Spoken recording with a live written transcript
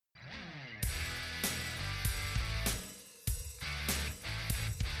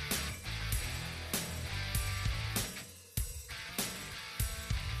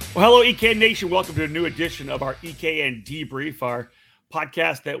Well, hello, EKN Nation. Welcome to a new edition of our EKN Debrief, our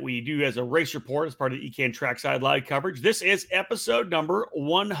podcast that we do as a race report as part of the EKN Trackside Live coverage. This is episode number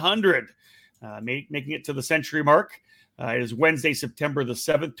 100, making it to the century mark. It is Wednesday, September the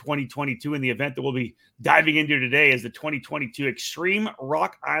 7th, 2022, and the event that we'll be diving into today is the 2022 Extreme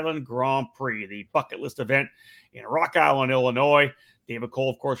Rock Island Grand Prix, the bucket list event in Rock Island, Illinois. David Cole,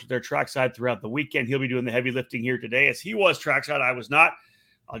 of course, was there trackside throughout the weekend. He'll be doing the heavy lifting here today as he was trackside. I was not.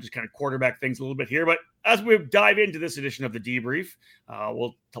 I'll just kind of quarterback things a little bit here. But as we dive into this edition of the Debrief,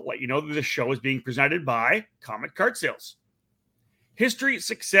 we'll let you know that this show is being presented by Comet Kart Sales. History,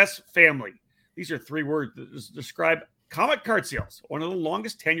 success, family. These are three words that describe Comet Kart Sales, one of the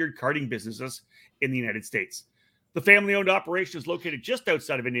longest tenured karting businesses in the United States. The family-owned operation is located just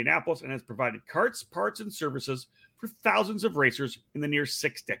outside of Indianapolis and has provided karts, parts, and services for thousands of racers in the near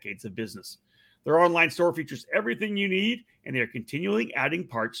 6 decades of business. Their online store features everything you need, and they are continually adding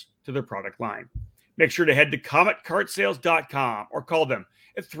parts to their product line. Make sure to head to CometKartSales.com or call them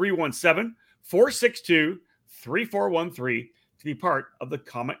at 317-462-3413 to be part of the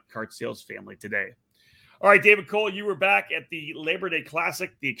Comet Kart Sales family today. All right, David Cole, you were back at the Labor Day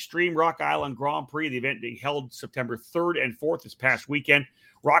Classic, the Extreme Rock Island Grand Prix, the event being held September 3rd and 4th this past weekend.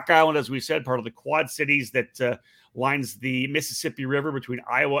 Rock Island, as we said, part of the Quad Cities that lines the Mississippi River between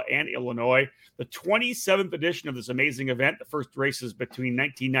Iowa and Illinois. The 27th edition of this amazing event. The first races between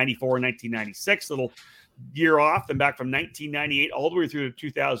 1994 and 1996, a little year off, and back from 1998 all the way through to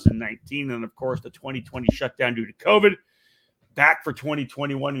 2019. And, of course, the 2020 shutdown due to COVID. Back for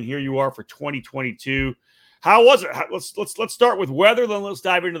 2021, and here you are for 2022. How was it? Let's start with weather, then let's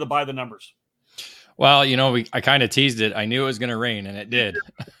dive into the by the numbers. Well, I kind of teased it. I knew it was going to rain, and it did.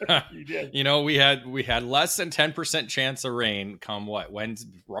 You did. We had less than 10% chance of rain come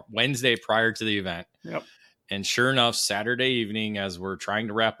Wednesday prior to the event. Yep. And sure enough, Saturday evening, as we're trying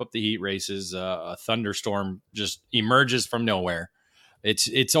to wrap up the heat races, a thunderstorm just emerges from nowhere.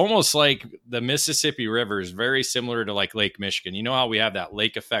 It's almost like the Mississippi River is very similar to like Lake Michigan. You know how we have that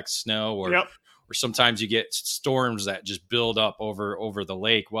lake effect snow, or Yep. Or sometimes you get storms that just build up over the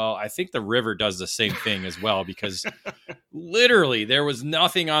lake. Well, I think the river does the same thing as well, because literally there was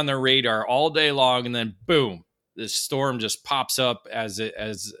nothing on the radar all day long, and then boom, this storm just pops up as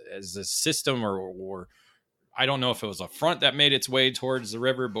a system, or I don't know if it was a front that made its way towards the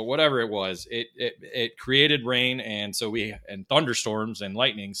river, but whatever it was, it created rain, and thunderstorms and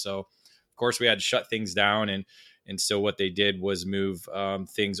lightning. So of course we had to shut things down, and so what they did was move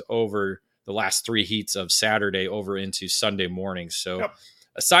things over the last 3 heats of Saturday over into Sunday morning. So Yep.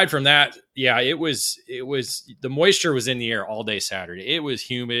 Aside from that, yeah, it was the moisture was in the air all day Saturday. It was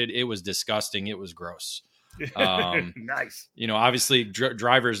humid. It was disgusting. It was gross. Nice. Obviously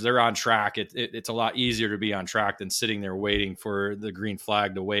drivers, they're on track. It's a lot easier to be on track than sitting there waiting for the green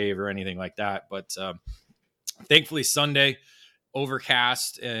flag to wave or anything like that. But thankfully Sunday,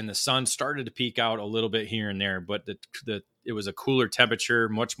 overcast, and the sun started to peek out a little bit here and there, but it was a cooler temperature,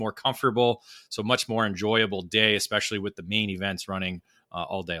 much more comfortable, so much more enjoyable day, especially with the main events running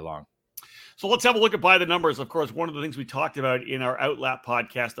all day long. So let's have a look at by the numbers. Of course, one of the things we talked about in our Outlap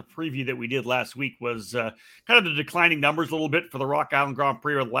podcast, the preview that we did last week, was kind of the declining numbers a little bit for the Rock Island Grand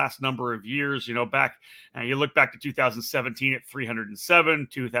Prix over the last number of years. You look back to 2017 at 307,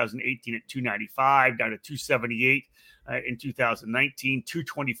 2018 at 295, down to 278 in 2019,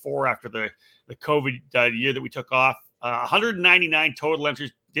 224 after the COVID year that we took off. 199 total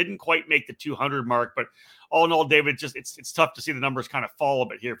entries, didn't quite make the 200 mark, but all in all, David, it's tough to see the numbers kind of fall a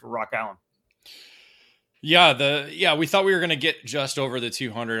bit here for Rock Island. Yeah, we thought we were going to get just over the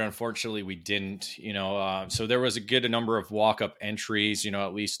 200. Unfortunately, we didn't. So there was a good number of walk-up entries.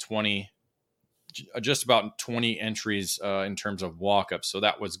 At least 20, just about 20 entries in terms of walk-up. So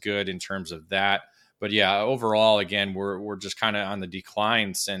that was good in terms of that. But yeah, overall, again, we're just kind of on the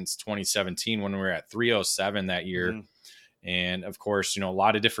decline since 2017 when we were at 307 that year. Mm-hmm. And of course, a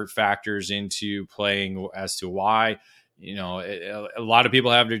lot of different factors into playing as to why. A lot of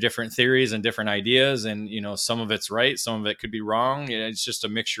people have their different theories and different ideas, and some of it's right, some of it could be wrong. It's just a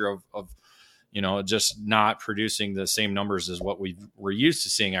mixture of just not producing the same numbers as what we're used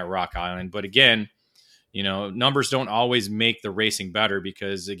to seeing at Rock Island. But again, numbers don't always make the racing better,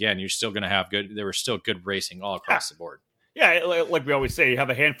 because again, you're still going to have there was still good racing all across the board. Yeah, like we always say, you have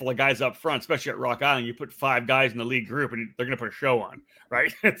a handful of guys up front, especially at Rock Island. You put 5 guys in the lead group, and they're going to put a show on,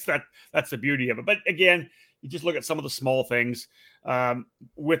 right? That's the beauty of it. But again, you just look at some of the small things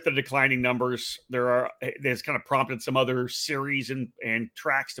with the declining numbers. There's kind of prompted some other series and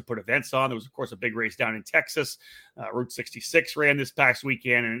tracks to put events on. There was, of course, a big race down in Texas. Route 66 ran this past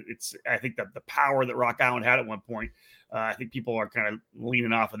weekend, and I think that the power that Rock Island had at one point I think people are kind of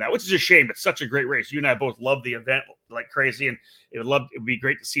leaning off of that, which is a shame. It's such a great race. You and I both love the event like crazy, and it would be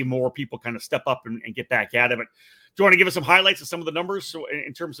great to see more people kind of step up and get back at it. But do you want to give us some highlights of some of the numbers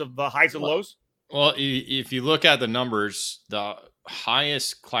in terms of the highs and lows? Well, if you look at the numbers, the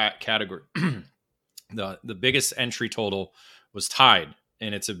highest category, the biggest entry total was tied,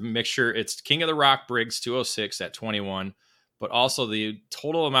 and it's a mixture. It's King of the Rock Briggs 206 at 21, but also the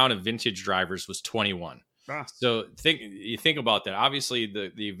total amount of vintage drivers was 21. So you think about that. Obviously,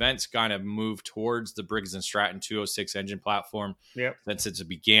 the event's kind of moved towards the Briggs & Stratton 206 engine platform since it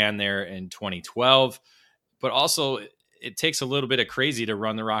began there in 2012. But also, it takes a little bit of crazy to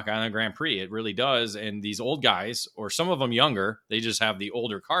run the Rock Island Grand Prix. It really does. And these old guys, or some of them younger, they just have the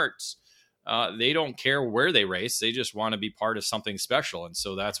older karts. They don't care where they race. They just want to be part of something special. And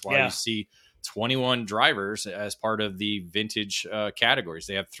so that's why you see 21 drivers as part of the vintage categories.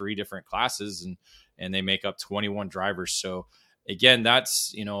 They have 3 different classes, and they make up 21 drivers. So again,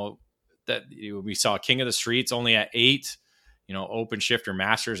 that's, we saw King of the Streets only at 8, Open Shifter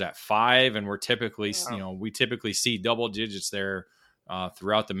Masters at 5. And we're typically, we typically see double digits there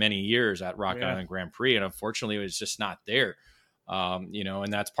throughout the many years at Rock Island Grand Prix. And unfortunately, it was just not there.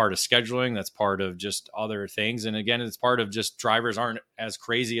 And that's part of scheduling. That's part of just other things. And again, it's part of just drivers aren't as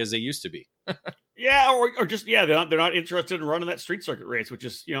crazy as they used to be. or just, they're not interested in running that street circuit race, which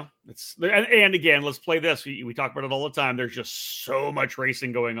is, and again, let's play this. We talk about it all the time. There's just so much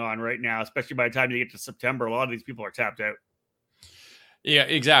racing going on right now, especially by the time you get to September. A lot of these people are tapped out. Yeah,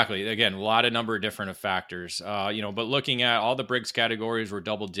 exactly. Again, a lot of number of different factors, but looking at all the Briggs categories were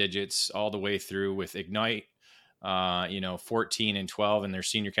double digits all the way through with Ignite, 14 and 12 in their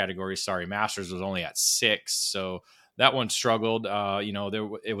senior categories. Masters was only at 6. So that one struggled.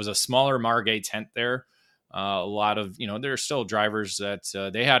 It was a smaller Margay tent there. A lot of, there are still drivers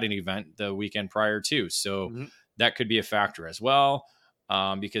that they had an event the weekend prior too. So that could be a factor as well.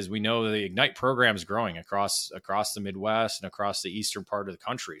 Because we know the Ignite program is growing across the Midwest and across the eastern part of the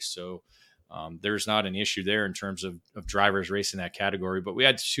country. So there's not an issue there in terms of drivers racing that category. But we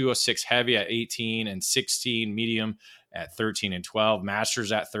had 206 heavy at 18 and 16 medium at 13 and 12,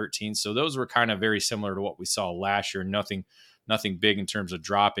 Masters at 13. So those were kind of very similar to what we saw last year. Nothing big in terms of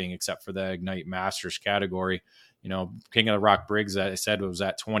dropping except for the Ignite Masters category. King of the Rock Briggs, as I said, was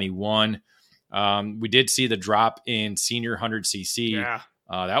at 21. We did see the drop in senior 100cc. Yeah.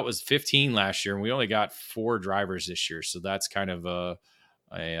 That was 15 last year, and we only got 4 drivers this year. So that's kind of a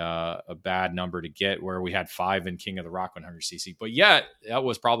bad number to get, where we had 5 in King of the Rock 100cc. But yet, that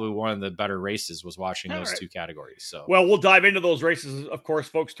was probably one of the better races, was watching those 2 categories. So, well, we'll dive into those races, of course,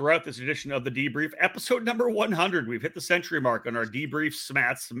 folks, throughout this edition of the Debrief, episode number 100. We've hit the century mark on our debriefs,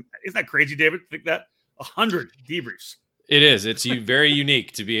 Mats. Isn't that crazy, David? Think that 100 debriefs. It is. It's very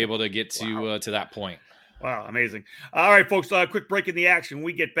unique to be able to get to that point. Wow, amazing. All right, folks, quick break in the action. When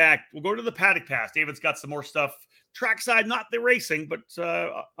we get back, we'll go to the paddock pass. David's got some more stuff trackside, not the racing, but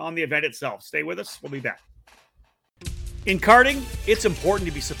on the event itself. Stay with us. We'll be back. In karting, it's important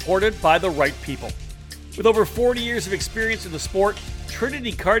to be supported by the right people. With over 40 years of experience in the sport,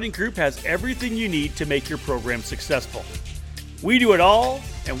 Trinity Karting Group has everything you need to make your program successful. We do it all,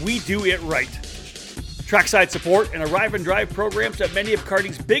 and we do it right. Trackside support and arrive and drive programs at many of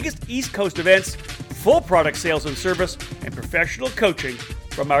karting's biggest East Coast events, full product sales and service, and professional coaching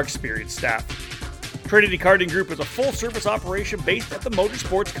from our experienced staff. Trinity Karting Group is a full-service operation based at the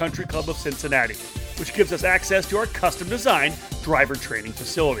Motorsports Country Club of Cincinnati, which gives us access to our custom-designed driver training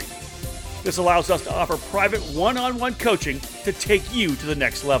facility. This allows us to offer private one-on-one coaching to take you to the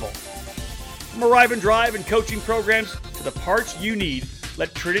next level. From arrive and drive and coaching programs to the parts you need,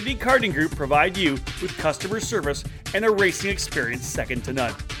 let Trinity Karting Group provide you with customer service and a racing experience second to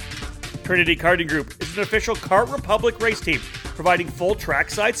none. Trinity Karting Group is an official Kart Republic race team, providing full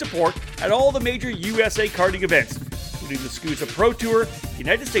trackside support at all the major USA karting events, including the SCUSA Pro Tour,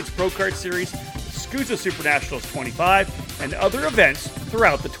 United States Pro Kart Series, SCUSA Super Nationals 25, and other events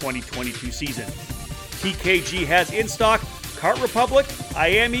throughout the 2022 season. TKG has in stock Kart Republic,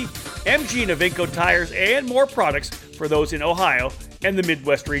 IAME, MG and Avinco tires, and more products for those in Ohio and the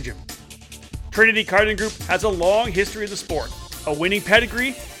Midwest region. Trinity Karting Group has a long history of the sport, a winning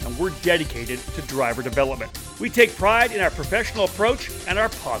pedigree, and we're dedicated to driver development. We take pride in our professional approach and our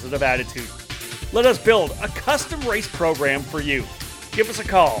positive attitude. Let us build a custom race program for you. Give us a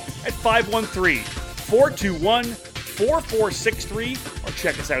call at 513-421-4463 or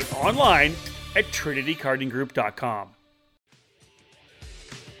check us out online at trinitykartinggroup.com.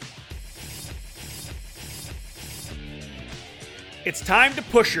 It's time to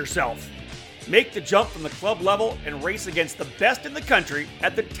push yourself. Make the jump from the club level and race against the best in the country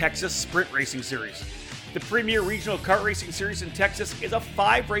at the Texas Sprint Racing Series. The premier regional kart racing series in Texas is a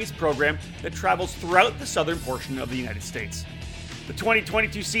 5-race program that travels throughout the southern portion of the United States. The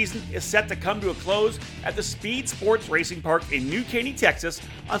 2022 season is set to come to a close at the Speed Sports Racing Park in New Caney, Texas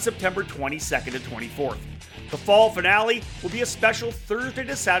on September 22nd to 24th. The fall finale will be a special Thursday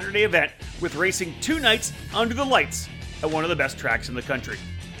to Saturday event with racing 2 nights under the lights at one of the best tracks in the country.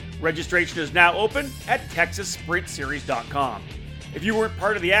 Registration is now open at TexasSprintSeries.com. If you weren't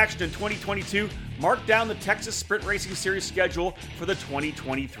part of the action in 2022, mark down the Texas Sprint Racing Series schedule for the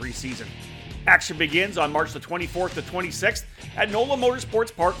 2023 season. Action begins on March the 24th to 26th at NOLA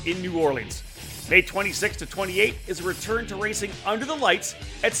Motorsports Park in New Orleans. May 26th to 28th is a return to racing under the lights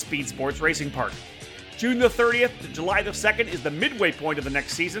at Speed Sports Racing Park. June the 30th to July the 2nd is the midway point of the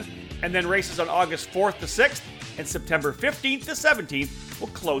next season, and then races on August 4th to 6th and September 15th to 17th will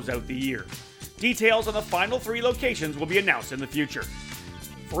close out the year. Details on the final 3 locations will be announced in the future.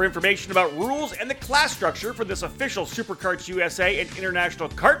 For information about rules and the class structure for this official SuperKarts USA and International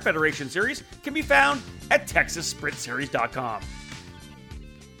Kart Federation Series can be found at TexasSprintSeries.com.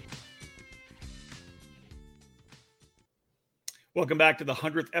 Welcome back to the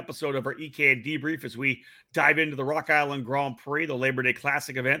 100th episode of our EKN Debrief as we dive into the Rock Island Grand Prix, the Labor Day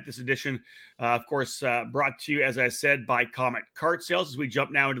Classic event. This edition, of course, brought to you, as I said, by Comet Kart Sales as we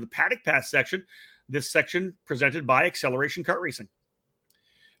jump now into the Paddock Pass section. This section presented by Acceleration Kart Racing.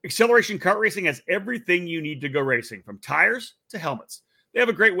 Acceleration Kart Racing has everything you need to go racing, from tires to helmets. They have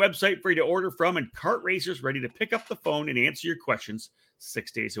a great website for you to order from and kart racers ready to pick up the phone and answer your questions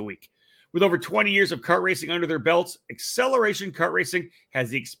 6 days a week. With over 20 years of kart racing under their belts, Acceleration Kart Racing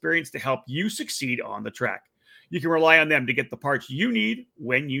has the experience to help you succeed on the track. You can rely on them to get the parts you need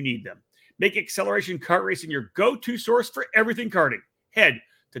when you need them. Make Acceleration Kart Racing your go-to source for everything karting. Head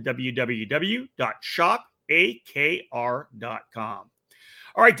to www.shopakr.com.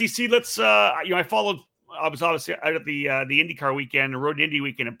 All right, DC, let's, I was obviously out at the IndyCar weekend, the Road to Indy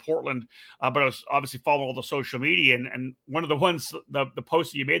weekend in Portland, but I was obviously following all the social media. And one of the ones, the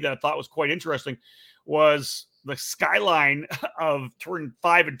post that you made that I thought was quite interesting was the skyline of turn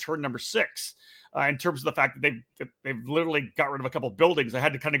 5 and turn number 6, in terms of the fact that they've literally got rid of a couple of buildings. I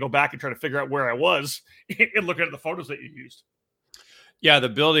had to kind of go back and try to figure out where I was in looking at the photos that you used. Yeah, the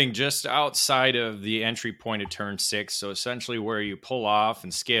building just outside of the entry point of turn 6. So essentially where you pull off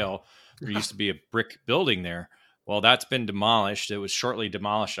and scale, there used to be a brick building there. Well, that's been demolished. It was shortly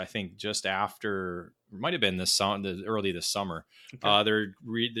demolished, I think, just after, it might have been early this summer. Okay.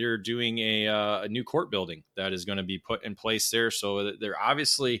 They're doing a new court building that is going to be put in place there. So they're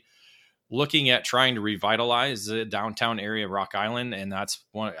obviously looking at trying to revitalize the downtown area of Rock Island, and that's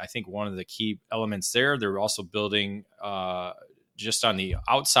one of the key elements there. They're also building just on the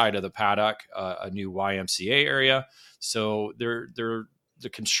outside of the paddock a new YMCA area. So the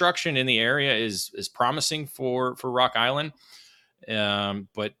construction in the area is promising for Rock Island,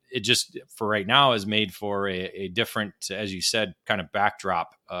 but it just for right now is made for a different, as you said, kind of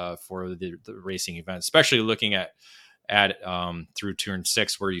backdrop for the racing event, especially looking at through turn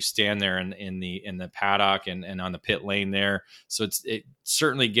 6 where you stand there in the paddock and on the pit lane there. So it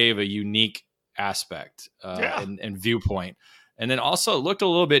certainly gave a unique aspect and viewpoint. And then also it looked a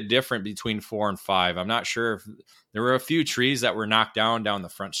little bit different between 4 and 5. I'm not sure if there were a few trees that were knocked down the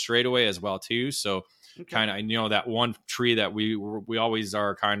front straightaway as well too. So kind of, that one tree that we always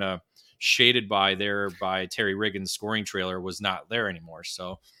are kind of shaded by Terry Riggins' scoring trailer was not there anymore.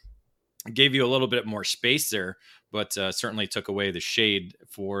 So it gave you a little bit more space there, but certainly took away the shade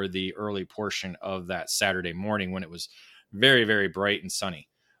for the early portion of that Saturday morning when it was very, very bright and sunny.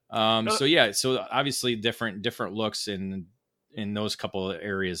 So obviously different looks in those couple of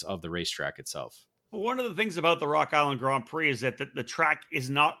areas of the racetrack itself. One of the things about the Rock Island Grand Prix is that the track is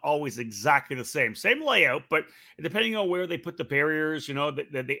not always exactly the same layout, but depending on where they put the barriers,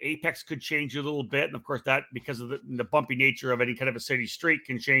 the apex could change a little bit. And of course that, because of the bumpy nature of any kind of a city street,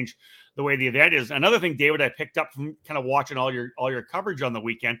 can change the way the event is. Another thing, David, I picked up from kind of watching all your coverage on the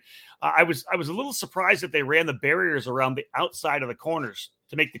weekend, I was a little surprised that they ran the barriers around the outside of the corners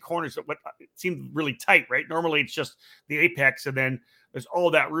to make the corners what it seemed really tight, right? Normally it's just the apex and then there's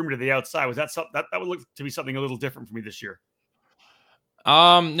all that room to the outside. Was that something that would look to be something a little different for me this year?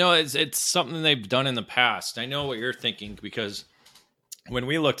 No, it's something they've done in the past. I know what you're thinking, because when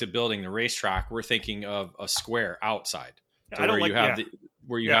we looked at building the racetrack, we're thinking of a square outside,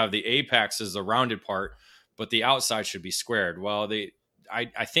 where you have the apex as the rounded part, but the outside should be squared. Well,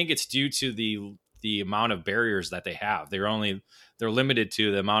 I think it's due to the amount of barriers that they have. They're limited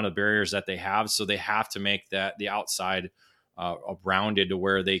to the amount of barriers that they have, so they have to make that the outside rounded to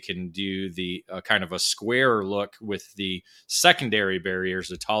where they can do the kind of a square look with the secondary barriers,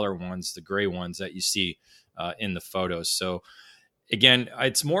 the taller ones, the gray ones that you see in the photos. So again,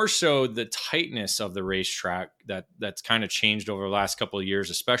 it's more so the tightness of the racetrack that's kind of changed over the last couple of years,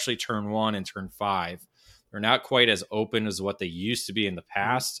 especially turn 1 and turn 5. They're not quite as open as what they used to be in the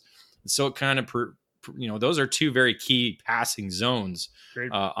past. So it kind of, those are two very key passing zones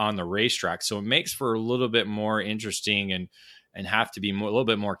on the racetrack. So it makes for a little bit more interesting and have to be a little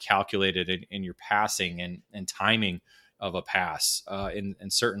bit more calculated in your passing and timing of a pass, and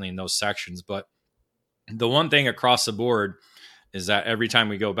certainly in those sections. But the one thing across the board is that every time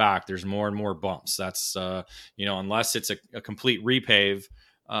we go back, there's more and more bumps. That's, unless it's a complete repave,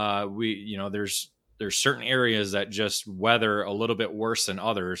 there's certain areas that just weather a little bit worse than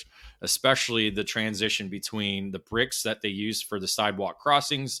others, especially the transition between the bricks that they use for the sidewalk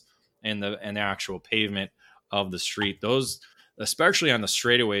crossings and the actual pavement of the street. Those, especially on the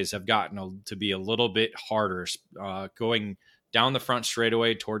straightaways, have gotten to be a little bit harder. Going down the front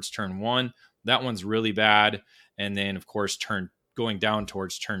straightaway towards turn 1, that one's really bad. And then, of course, going down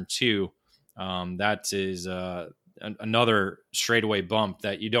towards turn 2, that is another straightaway bump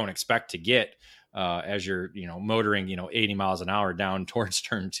that you don't expect to get as you're, motoring, 80 miles an hour down towards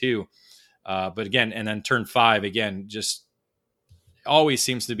turn 2. But again, and then turn 5, again, just always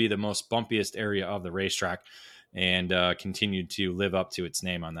seems to be the most bumpiest area of the racetrack, and continued to live up to its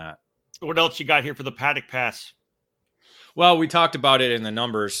name on that. What else you got here for the Paddock Pass? Well, we talked about it in the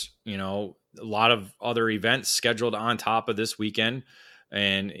numbers, a lot of other events scheduled on top of this weekend,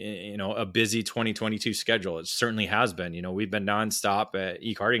 and, a busy 2022 schedule. It certainly has been. We've been nonstop at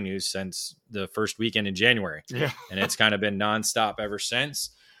eKarting News since the first weekend in January. Yeah. And it's kind of been nonstop ever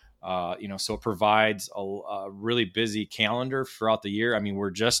since. So it provides a really busy calendar throughout the year. I mean,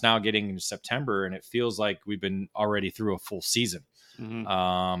 we're just now getting into September, and it feels like we've been already through a full season.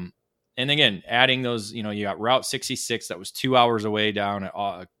 Mm-hmm. And again, adding those, you got Route 66 that was 2 hours away down at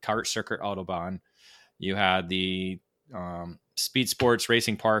Kart Circuit Autobahn. You had the Speed Sports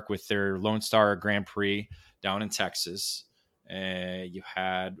Racing Park with their Lone Star Grand Prix down in Texas. There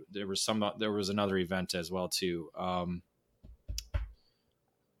was another event as well too.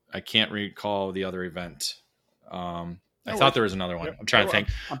 I can't recall the other event. I thought there was another one. I'm trying to think.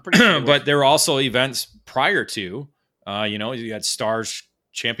 I'm pretty sure but there were also events prior to, you had Stars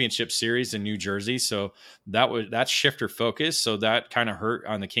Championship Series in New Jersey. So that's shifter focus. So that kind of hurt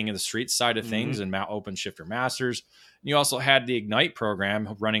on the King of the Streets side of things, and Open Shifter Masters. And you also had the Ignite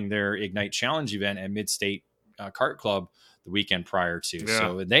program running their Ignite Challenge event at Mid-State Kart Club the weekend prior to. Yeah.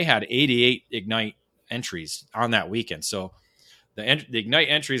 So they had 88 Ignite entries on that weekend. So the Ignite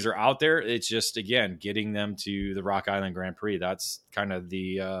entries are out there. It's just, again, getting them to the Rock Island Grand Prix. That's kind of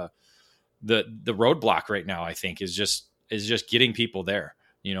the roadblock right now, I think, is just getting people there.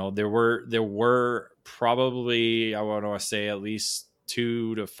 There were probably, I want to say, at least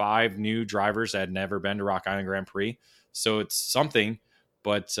 2 to 5 new drivers that had never been to Rock Island Grand Prix. So it's something,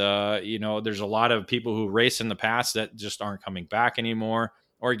 but there's a lot of people who raced in the past that just aren't coming back anymore.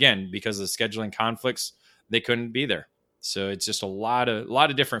 Or again, because of scheduling conflicts, they couldn't be there. So it's just a lot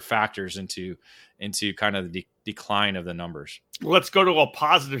of different factors into kind of the decline of the numbers. Let's go to a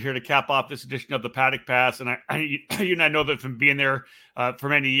positive here to cap off this edition of the Paddock Pass. And you and I know that from being there for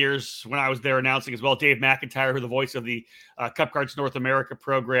many years when I was there announcing as well. Dave McIntyre, who the voice of the Cup Karts North America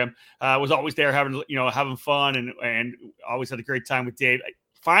program, was always there having fun and always had a great time with Dave.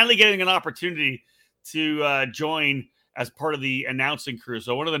 Finally getting an opportunity to join as part of the announcing crew.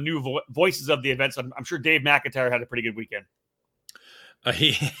 So one of the new voices of the events. I'm sure Dave McIntyre had a pretty good weekend.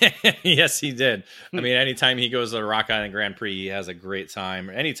 Yes, he did. I mean, anytime he goes to the Rock Island Grand Prix, he has a great time.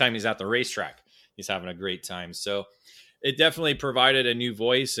 Anytime he's at the racetrack, he's having a great time. So it definitely provided a new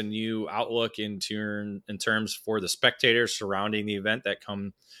voice, a new outlook in terms for the spectators surrounding the event that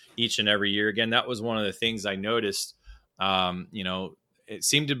come each and every year. Again, that was one of the things I noticed. It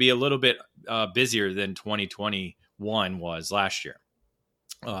seemed to be a little bit busier than 2021 was last year.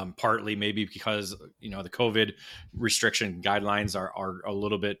 Partly maybe because, the COVID restriction guidelines are a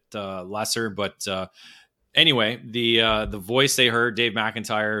little bit lesser, but anyway, the voice they heard, Dave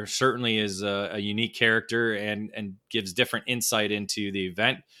McIntyre, certainly is a unique character and gives different insight into the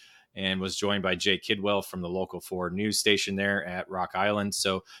event, and was joined by Jay Kidwell from the local 4 news station there at Rock Island.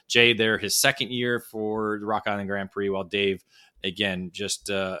 So Jay there, his second year for the Rock Island Grand Prix, while Dave, again, just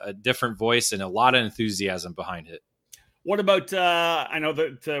a different voice and a lot of enthusiasm behind it. What about, I know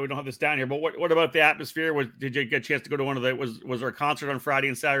that we don't have this down here, but what about the atmosphere? Did you get a chance to go to one of the, was there a concert on Friday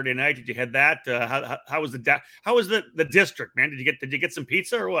and Saturday night? Did you head that? How was the district, man? Did you get some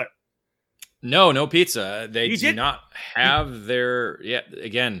pizza or what? No pizza. They You do did? not have their,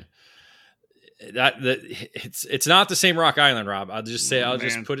 again, it's not the same Rock Island, Rob. I'll just say,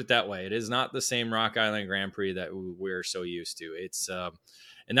 just put it that way. It is not the same Rock Island Grand Prix that we're so used to. It's,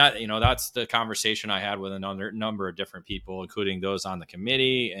 and that, that's the conversation I had with another number of different people, including those on the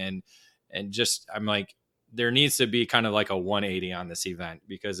committee. And just, I'm like, there needs to be kind of like a 180 on this event,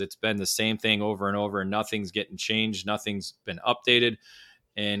 because it's been the same thing over and over, and nothing's getting changed. Nothing's been updated.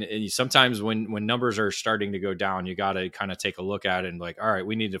 And sometimes when numbers are starting to go down, you got to kind of take a look at it and like, all right,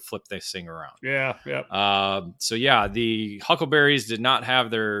 we need to flip this thing around. Yeah. Yeah. So yeah, the Huckleberries did not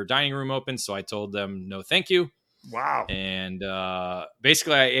have their dining room open. So I told them, no, thank you. Wow. And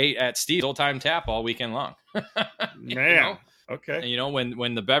basically I ate at Steve's Old Time Tap all weekend long. Man. Okay. And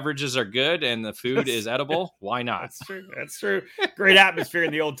when the beverages are good and the food is edible, why not? That's true. Great atmosphere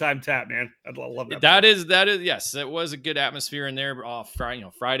in the Old Time Tap, man. I love that. That is, yes, it was a good atmosphere in there.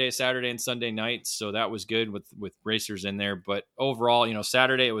 Friday, Saturday, and Sunday nights. So that was good with racers in there. But overall,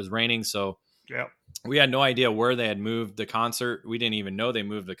 Saturday it was raining, so yeah, we had no idea where they had moved the concert. We didn't even know they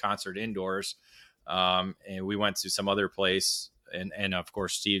moved the concert indoors. And we went to some other place, and of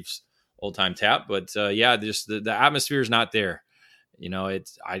course Steve's Old Time Tap. But just the atmosphere is not there.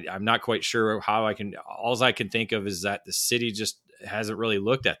 I'm not quite sure how all I can think of is that the city just hasn't really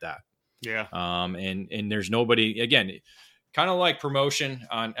looked at that. Yeah. And there's nobody, again, kind of like promotion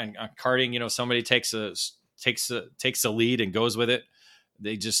on karting, somebody takes a lead and goes with it.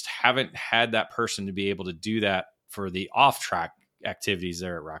 They just haven't had that person to be able to do that for the off track activities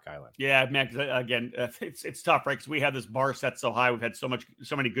there at Rock Island. Yeah, man. Again, it's tough, right? Because we have this bar set so high. We've had so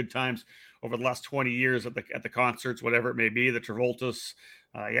many good times over the last 20 years at the concerts, whatever it may be, the Travoltas.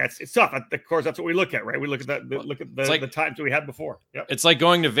 It's tough. Of course, that's what we look at, right? We look at the times that we had before. Yep. It's like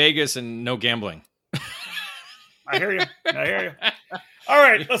going to Vegas and no gambling. I hear you. All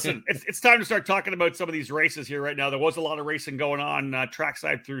right, listen, it's time to start talking about some of these races here right now. There was a lot of racing going on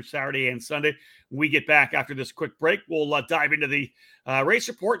trackside through Saturday and Sunday. When we get back after this quick break, we'll dive into the race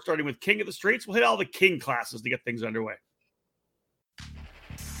report, starting with King of the Streets. We'll hit all the King classes to get things underway.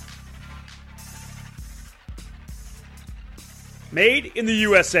 Made in the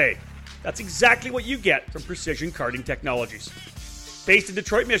USA. That's exactly what you get from Precision Karting Technologies. Based in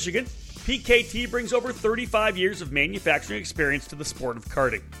Detroit, Michigan, PKT brings over 35 years of manufacturing experience to the sport of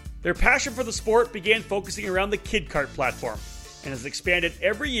karting. Their passion for the sport began focusing around the Kid Kart platform and has expanded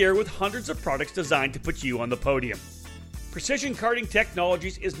every year with hundreds of products designed to put you on the podium. Precision Karting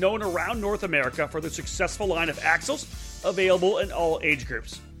Technologies is known around North America for their successful line of axles available in all age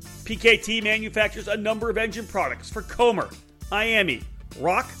groups. PKT manufactures a number of engine products for Comer, IAME,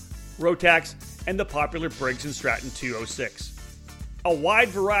 Rock, Rotax, and the popular Briggs & Stratton 206. A wide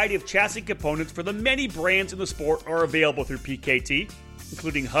variety of chassis components for the many brands in the sport are available through PKT,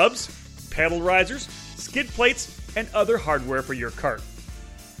 including hubs, pedal risers, skid plates, and other hardware for your kart.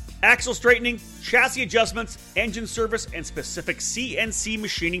 Axle straightening, chassis adjustments, engine service, and specific CNC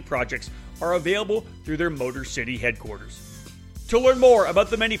machining projects are available through their Motor City headquarters. To learn more about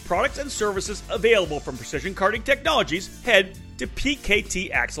the many products and services available from Precision Karting Technologies, head to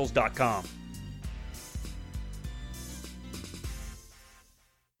pktaxles.com.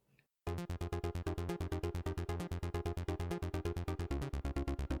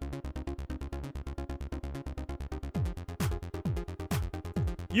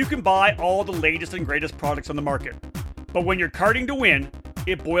 You can buy all the latest and greatest products on the market. But when you're karting to win,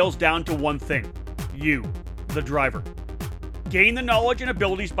 it boils down to one thing: you, the driver. Gain the knowledge and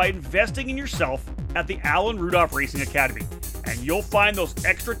abilities by investing in yourself at the Alan Rudolph Racing Academy, and you'll find those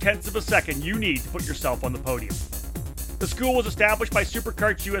extra tenths of a second you need to put yourself on the podium. The school was established by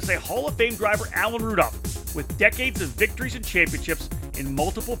SuperKarts USA Hall of Fame driver Alan Rudolph, with decades of victories and championships in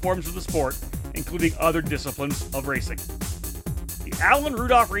multiple forms of the sport, including other disciplines of racing. The Alan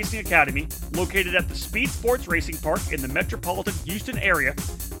Rudolph Racing Academy, located at the Speed Sports Racing Park in the metropolitan Houston area,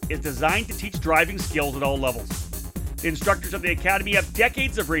 is designed to teach driving skills at all levels. The instructors of the Academy have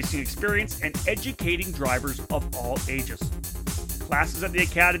decades of racing experience and educating drivers of all ages. Classes at the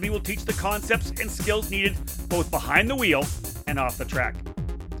Academy will teach the concepts and skills needed both behind the wheel and off the track.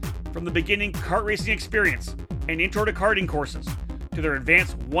 From the beginning kart racing experience and intro to karting courses, to their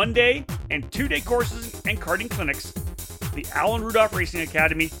advanced 1-day and 2-day courses and karting clinics, the Alan Rudolph Racing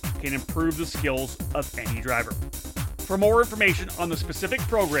Academy can improve the skills of any driver. For more information on the specific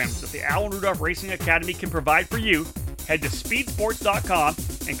programs that the Alan Rudolph Racing Academy can provide for you, head to speedsports.com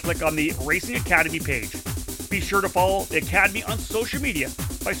and click on the Racing Academy page. Be sure to follow the Academy on social media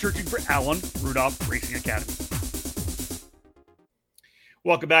by searching for Alan Rudolph Racing Academy.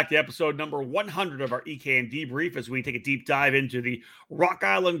 Welcome back to episode number 100 of our EKN Debrief as we take a deep dive into the Rock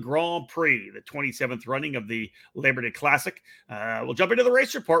Island Grand Prix, the 27th running of the Labor Day Classic. We'll jump into the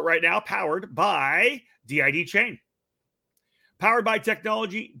race report right now, powered by DID Chain. Powered by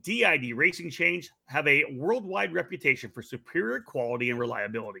technology, DID Racing Chains have a worldwide reputation for superior quality and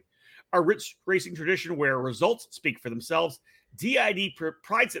reliability. A rich racing tradition where results speak for themselves, DID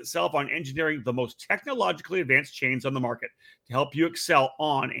prides itself on engineering the most technologically advanced chains on the market to help you excel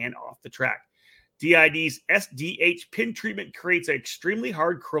on and off the track. DID's SDH pin treatment creates an extremely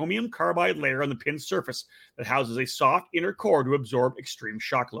hard chromium carbide layer on the pin surface that houses a soft inner core to absorb extreme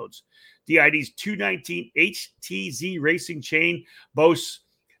shock loads. DID's 219 HTZ racing chain boasts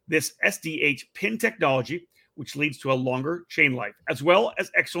this SDH pin technology, which leads to a longer chain life, as well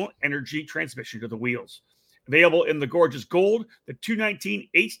as excellent energy transmission to the wheels. Available in the gorgeous gold, the 219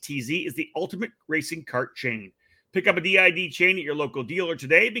 HTZ is the ultimate racing kart chain. Pick up a DID chain at your local dealer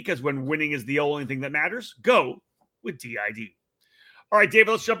today because when winning is the only thing that matters, go with DID. All right, David,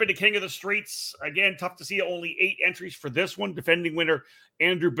 let's jump into King of the Streets. Again, tough to see only 8 entries for this one. Defending winner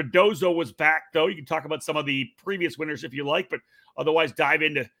Andrew Bedozo was back, though. You can talk about some of the previous winners if you like, but otherwise dive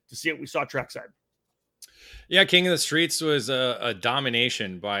into to see what we saw trackside. Yeah, King of the Streets was a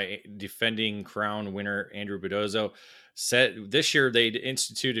domination by defending crown winner Andrew Bedozo. This year they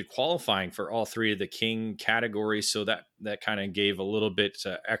instituted qualifying for all 3 of the King categories, so that kind of gave a little bit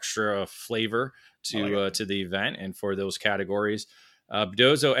extra flavor to the event and for those categories.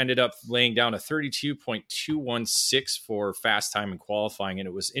 Bedozo ended up laying down a 32.216 for fast time in qualifying, and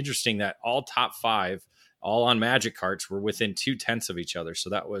it was interesting that all top 5, all on Magic Carts, were within 0.2 of each other. So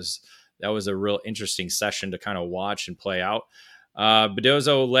that was a real interesting session to kind of watch and play out.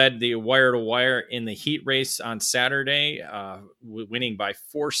 Bedozo led the wire-to-wire in the heat race on Saturday, winning by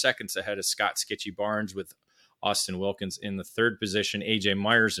 4 seconds ahead of Scott Skitchy Barnes, with Austin Wilkins in the 3rd position, AJ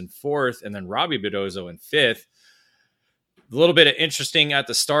Myers in 4th, and then Robbie Bedozo in 5th. A little bit of interesting at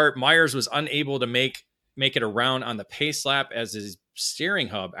the start. Myers was unable to make it around on the pace lap as his steering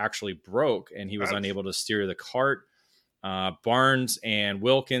hub actually broke, and he was unable to steer the cart. Barnes and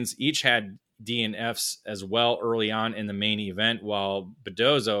Wilkins each had DNFs as well early on in the main event, while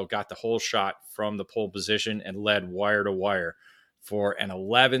Bedozo got the whole shot from the pole position and led wire to wire for an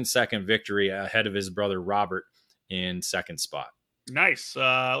 11-second victory ahead of his brother Robert in 2nd spot. Nice.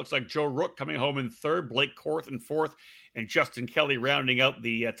 Looks like Joe Rook coming home in 3rd, Blake Korth in 4th, and Justin Kelly rounding out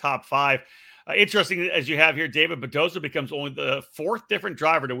the top 5. Interesting, as you have here, David, Bedozo becomes only the 4th different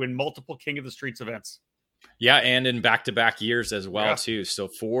driver to win multiple King of the Streets events. Yeah, and in back-to-back years as well, too. So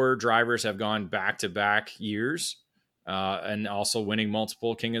 4 drivers have gone back-to-back years and also winning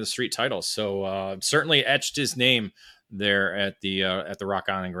multiple King of the Street titles. So certainly etched his name there at the Rock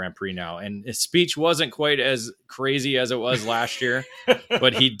Island Grand Prix now. And his speech wasn't quite as crazy as it was last year,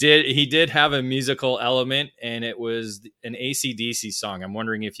 but he did have a musical element, and it was an AC/DC song. I'm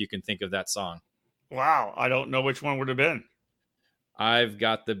wondering if you can think of that song. Wow, I don't know which one would have been. I've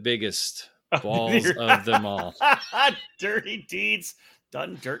got the biggest balls of them all. Dirty Deeds,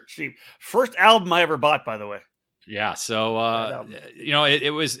 done dirt cheap. First album I ever bought, by the way. Yeah. So,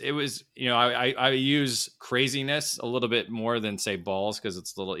 it was, I use craziness a little bit more than say balls, because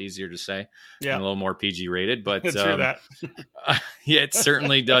it's a little easier to say and a little more PG rated, but that. Yeah, it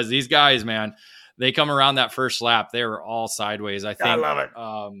certainly does. These guys, man, they come around that first lap. They were all sideways. I think I love it.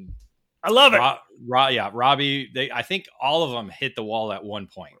 I love it. Robbie, I think all of them hit the wall at one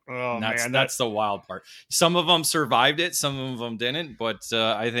point. Oh, that's the wild part. Some of them survived it, some of them didn't, but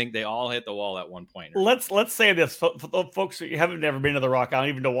I think they all hit the wall at one point. Let's say this, for the folks who haven't never been to the Rock Island,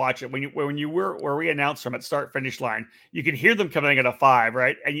 even to watch it. When you were where we announced them at start finish line, you can hear them coming at a 5,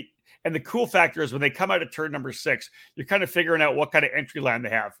 right? And the cool factor is when they come out of turn number 6, you're kind of figuring out what kind of entry line they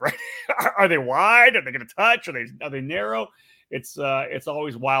have, right? Are they wide? Are they going to touch? Are they narrow? It's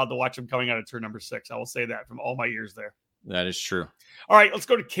always wild to watch them coming out of turn number 6. I will say that from all my years there. That is true. All right, let's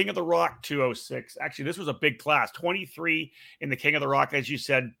go to King of the Rock 206. Actually, this was a big class, 23 in the King of the Rock. As you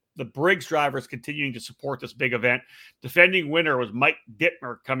said, the Briggs drivers continuing to support this big event. Defending winner was Mike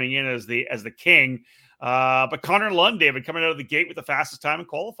Dittmer coming in as the king. But Connor Lund, David, coming out of the gate with the fastest time in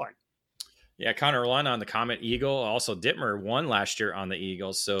qualifying. Yeah, Connor Lund on the Comet Eagle. Also, Dittmer won last year on the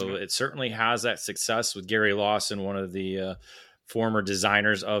Eagle. So it certainly has that success with Gary Lawson, one of the former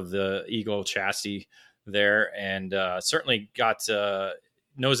designers of the Eagle chassis there, and certainly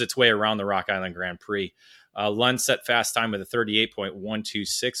knows its way around the Rock Island Grand Prix. Lund set fast time with a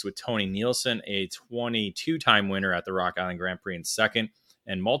 38.126 with Tony Nielsen, a 22-time winner at the Rock Island Grand Prix in 2nd,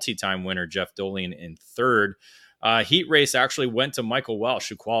 and multi-time winner Jeff Dolian in 3rd. Heat race actually went to Michael Welsh,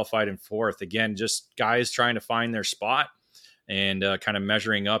 who qualified in 4th. Again, just guys trying to find their spot. and kind of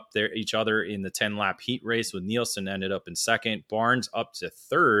measuring up each other in the 10-lap heat race, with Nielsen ended up in second, Barnes up to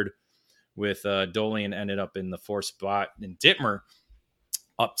third, with Dolian ended up in the fourth spot, and Dittmer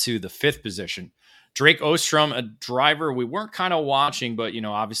up to the fifth position. Drake Ostrom, a driver we weren't kind of watching, but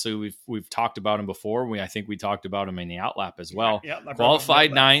obviously we've talked about him before. I think we talked about him in the outlap as well. Yeah,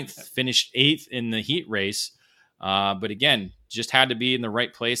 qualified ninth, finished eighth in the heat race, but again, just had to be in the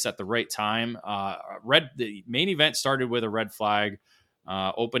right place at the right time. The main event started with a red flag.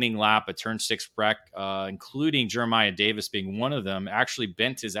 Opening lap, a turn 6 wreck, including Jeremiah Davis being one of them, actually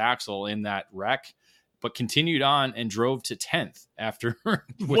bent his axle in that wreck, but continued on and drove to 10th after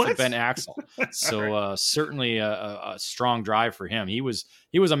with a bent axle. So certainly a strong drive for him. He was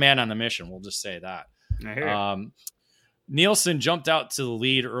a man on the mission. We'll just say that. Nielsen jumped out to the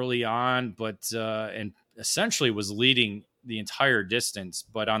lead early on, but and essentially was leading the entire distance.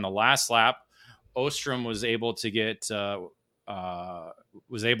 But on the last lap, Ostrom was able to get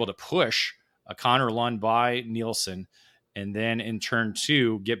push Connor Lund by Nielsen, and then in turn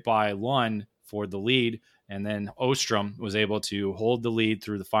 2 get by Lund for the lead, and then Ostrom was able to hold the lead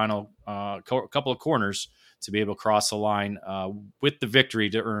through the final couple of corners to be able to cross the line with the victory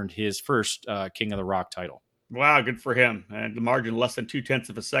to earn his first King of the Rock title. Wow, good for him. And the margin less than 0.2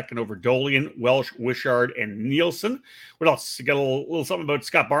 of a second over Dolian, Welsh, Wishart, and Nielsen. What else? You got a little something about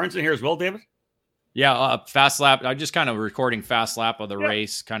Scott Barnes in here as well, David? Yeah, fast lap. I'm just kind of recording fast lap of the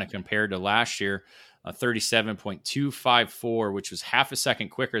race, kind of compared to last year. 37.254, which was half a second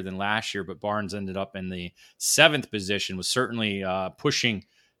quicker than last year, but Barnes ended up in the 7th position, was certainly pushing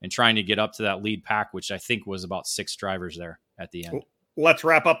and trying to get up to that lead pack, which I think was about 6 drivers there at the end. Let's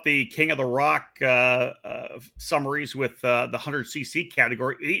wrap up the King of the Rock summaries with the 100cc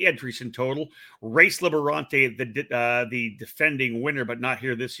category. 8 entries in total. Race Liberante, the defending winner, but not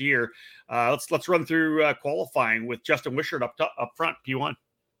here this year. Let's run through qualifying with Justin Wishart up front, P1.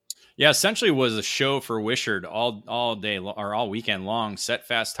 Yeah, essentially was a show for Wishart all day or all weekend long. Set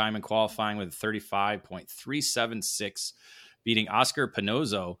fast time in qualifying with 35.376, beating Oscar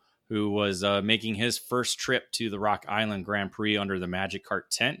Panozzo, who was making his first trip to the Rock Island Grand Prix under the Magic Kart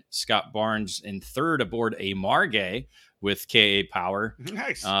tent. Scott Barnes in third aboard a Margay with KA Power.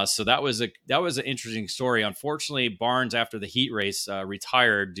 Nice. So that was an interesting story. Unfortunately, Barnes, after the heat race,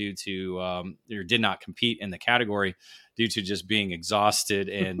 retired due to or did not compete in the category due to just being exhausted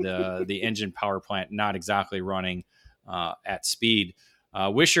and the engine power plant not exactly running at speed.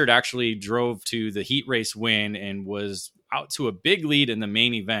 Wishart actually drove to the heat race win and was out to a big lead in the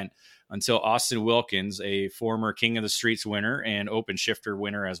main event until Austin Wilkins, a former King of the Streets winner and Open Shifter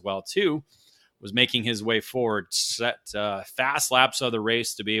winner as well too, was making his way forward, set fast laps of the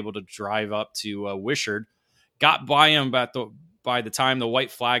race to be able to drive up to Wishart. Got by him by the time the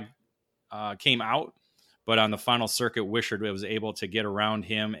white flag came out, but on the final circuit, Wishart was able to get around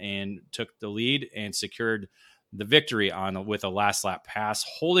him and took the lead and secured the victory with a last lap pass,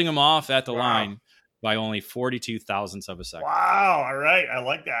 holding him off at the line by only 42 thousandths of a second. Wow. All right. I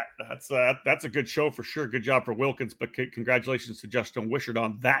like that. That's a good show for sure. Good job for Wilkins, but congratulations to Justin Wishart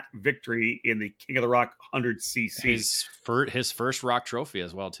on that victory in the King of the Rock 100cc. His first Rock trophy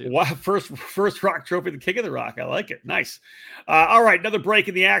as well, too. Wow. First Rock trophy, the King of the Rock. I like it. Nice. All right. Another break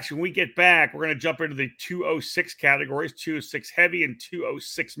in the action. When we get back, we're going to jump into the 206 categories, 206 heavy and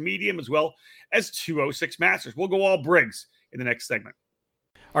 206 medium, as well as 206 masters. We'll go all Briggs in the next segment.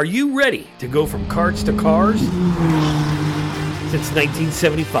 Are you ready to go from karts to cars? Since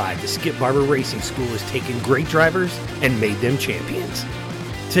 1975, the Skip Barber Racing School has taken great drivers and made them champions.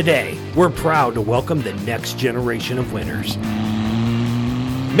 Today, we're proud to welcome the next generation of winners.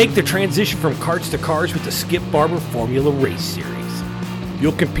 Make the transition from karts to cars with the Skip Barber Formula Race Series.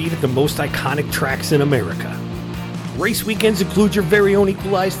 You'll compete at the most iconic tracks in America. Race weekends include your very own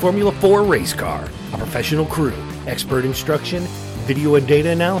equalized Formula 4 race car, a professional crew, expert instruction, video and data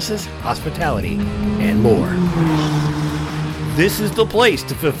analysis, hospitality, and more. This is the place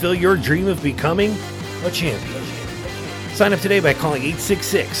to fulfill your dream of becoming a champion. Sign up today by calling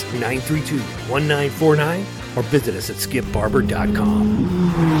 866-932-1949 or visit us at skipbarber.com.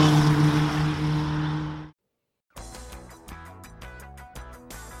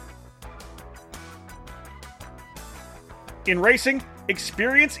 In racing,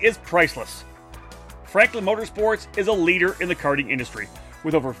 experience is priceless. Franklin Motorsports is a leader in the karting industry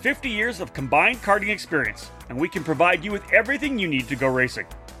with over 50 years of combined karting experience, and we can provide you with everything you need to go racing.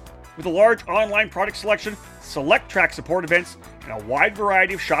 With a large online product selection, select track support events, and a wide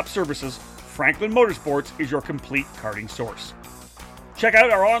variety of shop services, Franklin Motorsports is your complete karting source. Check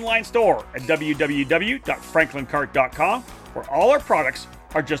out our online store at www.franklinkart.com, where all our products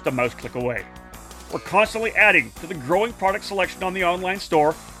are just a mouse click away. We're constantly adding to the growing product selection on the online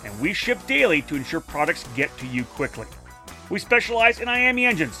store, and we ship daily to ensure products get to you quickly. We specialize in IAME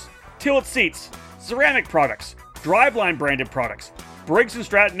engines, Tillett seats, ceramic products, Driveline branded products, Briggs &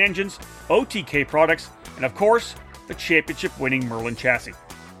 Stratton engines, OTK products, and of course, the championship-winning Merlin chassis.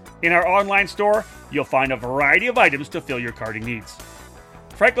 In our online store, you'll find a variety of items to fill your karting needs.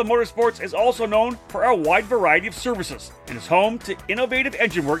 Franklin Motorsports is also known for our wide variety of services and is home to Innovative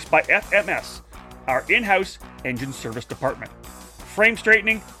Engine Works by FMS, our in-house engine service department. Frame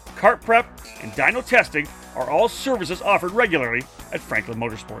straightening, kart prep, and dyno testing are all services offered regularly at Franklin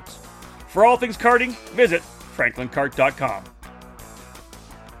Motorsports. For all things karting, visit franklinkart.com.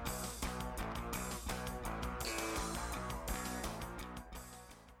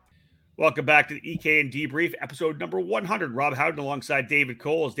 Welcome back to the EKN Debrief, episode number 100. Rob Howden alongside David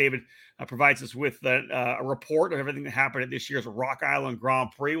Cole, as David provides us with a report of everything that happened at this year's Rock Island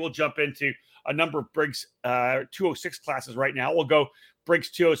Grand Prix. We'll jump into a number of Briggs 206 classes right now. We'll go Briggs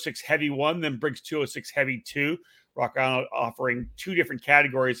 206 Heavy 1, then Briggs 206 Heavy 2. Rock Island offering two different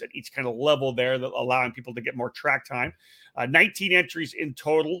categories at each kind of level there, allowing people to get more track time. 19 entries in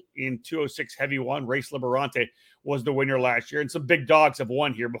total in 206 Heavy 1. Race Liberante was the winner last year, and some big dogs have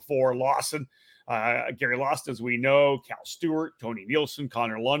won here before. Lawson, Gary Lawson, as we know, Cal Stewart, Tony Nielsen,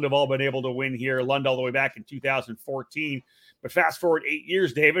 Connor Lund have all been able to win here. Lund all the way back in 2014. But fast forward 8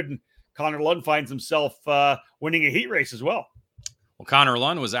 years, David, and Connor Lund finds himself winning a heat race as well. Well, Connor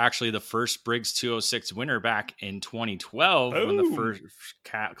Lund was actually the first Briggs 206 winner back in 2012 when the first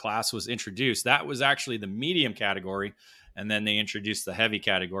class was introduced. That was actually the medium category, and then they introduced the heavy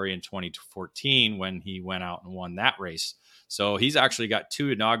category in 2014 when he went out and won that race. So he's actually got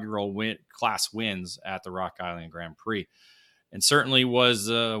two inaugural class wins at the Rock Island Grand Prix, and certainly was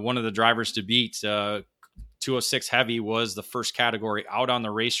one of the drivers to beat. 206 heavy was the first category out on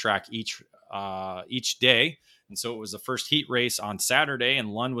the racetrack each day. And so it was the first heat race on Saturday,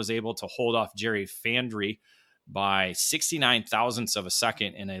 and Lund was able to hold off Jerry Fandry by 69 thousandths of a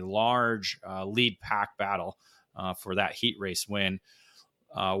second in a large lead pack battle for that heat race win.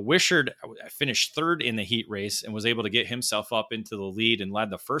 Wishard finished third in the heat race and was able to get himself up into the lead and led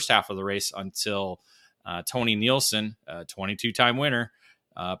the first half of the race until Tony Nielsen, a 22-time winner,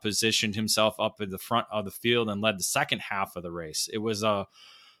 positioned himself up in the front of the field and led the second half of the race. It was a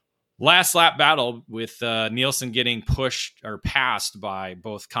last lap battle with Nielsen getting pushed or passed by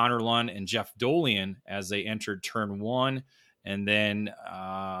both Connor Lund and Jeff Dolian as they entered turn one. And then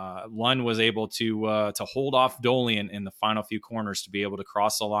Lund was able to hold off Dolian in the final few corners to be able to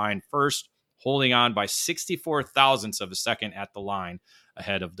cross the line first, holding on by 64 thousandths of a second at the line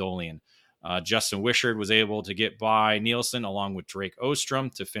ahead of Dolian. Justin Wishard was able to get by Nielsen along with Drake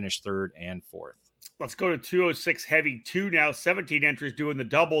Ostrom to finish third and fourth. Let's go to 206 Heavy 2 now. 17 entries doing the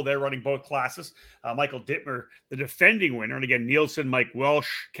double. They're running both classes. Michael Dittmer, the defending winner. And again, Nielsen, Mike Welsh,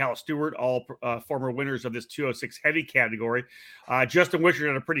 Cal Stewart, all former winners of this 206 Heavy category. Justin Wishard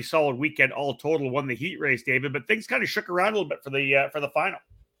had a pretty solid weekend all total, won the heat race, David, but things kind of shook around a little bit for the final.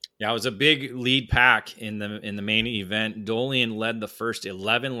 Yeah, it was a big lead pack in the main event. Dolian led the first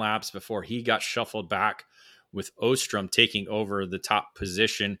 11 laps before he got shuffled back with Ostrom taking over the top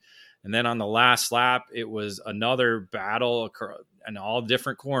position. And then on the last lap, it was another battle in all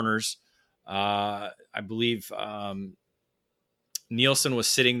different corners. I believe Nielsen was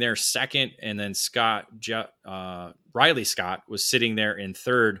sitting there second, and then Riley Scott was sitting there in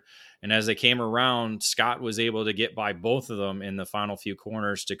third. And as they came around, Scott was able to get by both of them in the final few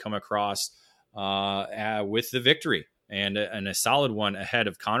corners to come across with the victory and a solid one ahead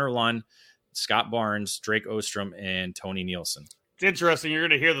of Connor Lund, Scott Barnes, Drake Ostrom, and Tony Nielsen. It's interesting. You're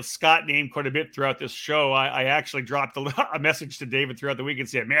going to hear the Scott name quite a bit throughout this show. I actually dropped a message to David throughout the week and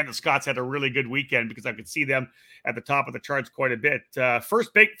said, man, the Scotts had a really good weekend because I could see them at the top of the charts quite a bit.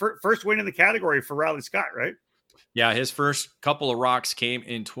 First win in the category for Riley Scott, right? Yeah, his first couple of rocks came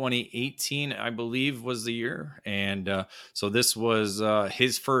in 2018, I believe was the year. And so this was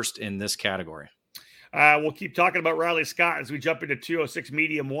his first in this category. We'll keep talking about Riley Scott as we jump into 206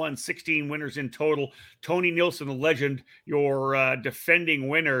 Medium 1, 16 winners in total. Tony Nielsen, the legend, your defending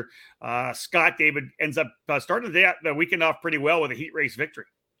winner. Scott, David, ends up starting the weekend off pretty well with a heat race victory.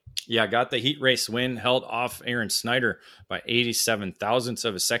 Yeah, got the heat race win, held off Aaron Snyder by 87 thousandths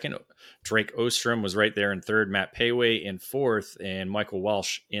of a second. Drake Ostrom was right there in third, Matt Payway in fourth, and Michael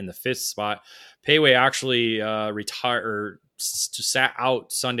Welsh in the fifth spot. Payway actually sat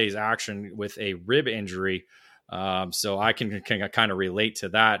out Sunday's action with a rib injury. So I can kind of relate to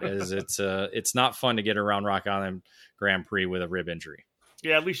that as it's not fun to get around Rock Island Grand Prix with a rib injury.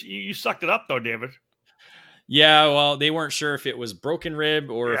 Yeah, at least you sucked it up though, David. Yeah, well, they weren't sure if it was broken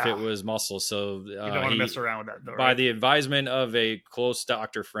rib or if it was muscle. So you don't want to mess around with that, though, by right? the advisement of a close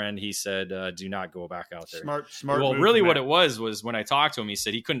doctor friend, he said, do not go back out there. Smart. Well, really what it was when I talked to him, he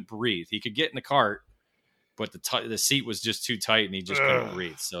said he couldn't breathe. He could get in the cart, but the seat was just too tight and he just couldn't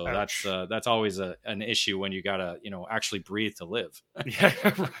breathe. So ouch. that's always an issue when you gotta, actually breathe to live. Yeah.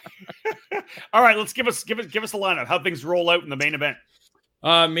 Right. All right, let's give us the lineup. How things roll out in the main event.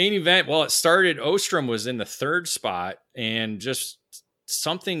 Main event. Well, it started. Ostrom was in the third spot, and just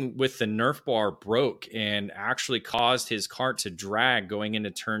something with the Nerf bar broke and actually caused his cart to drag going into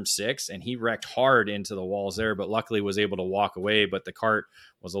turn 6, and he wrecked hard into the walls there, but luckily was able to walk away. But the cart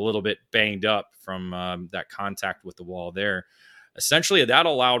was a little bit banged up from that contact with the wall there. Essentially, that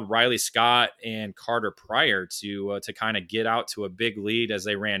allowed Riley Scott and Carter Pryor to kind of get out to a big lead as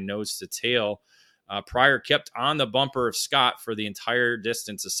they ran nose to tail. Pryor kept on the bumper of Scott for the entire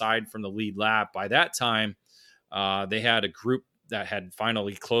distance aside from the lead lap. By that time, they had a group that had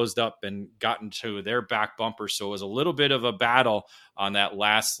finally closed up and gotten to their back bumper. So it was a little bit of a battle on that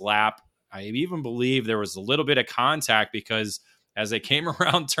last lap. I even believe there was a little bit of contact because as they came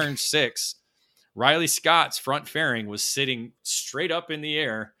around turn 6, Riley Scott's front fairing was sitting straight up in the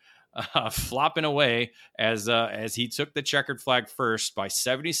air, flopping away as he took the checkered flag first by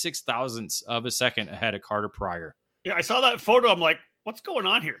 76 thousandths of a second ahead of Carter Pryor. Yeah, I saw that photo. I'm like, what's going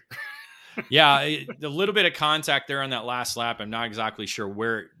on here? Yeah, the little bit of contact there on that last lap. I'm not exactly sure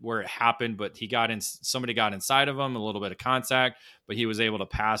where it happened, but somebody got inside of him, a little bit of contact, but he was able to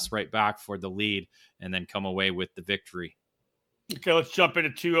pass right back for the lead and then come away with the victory. Okay, let's jump into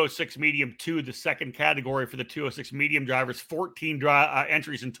 206 medium 2, the second category for the 206 medium drivers. 14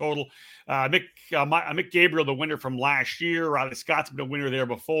 entries in total. Mick Gabriel, the winner from last year. Riley Scott's been a winner there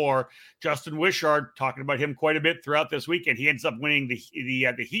before. Justin Wishart, talking about him quite a bit throughout this weekend. He ends up winning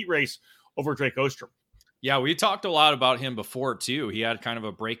the heat race over Drake Ostrom. Yeah, we talked a lot about him before too. He had kind of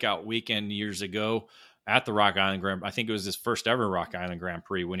a breakout weekend years ago at the Rock Island Grand. I think it was his first ever Rock Island Grand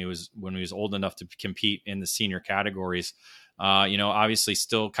Prix when he was old enough to compete in the senior categories. Obviously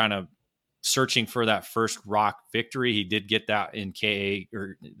still kind of searching for that first Rock victory. He did get that in KA,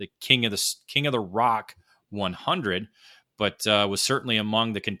 or the King of the Rock 100, but was certainly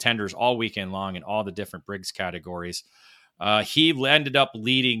among the contenders all weekend long in all the different Briggs categories. He ended up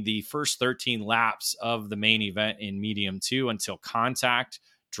leading the first 13 laps of the main event in medium 2 until contact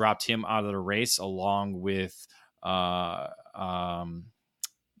dropped him out of the race, along with trying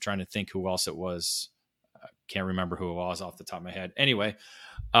to think who else it was. Can't remember who it was off the top of my head. Anyway,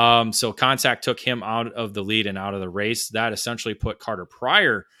 so contact took him out of the lead and out of the race. That essentially put Carter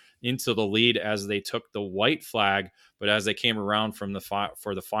Pryor into the lead as they took the white flag. But as they came around for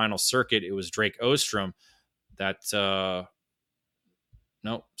the final circuit, it was Drake Ostrom that.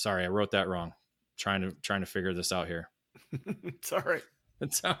 No, sorry, I wrote that wrong. Trying to figure this out here. It's all right.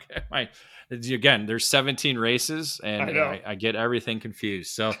 It's okay. Again, there's 17 races, and I get everything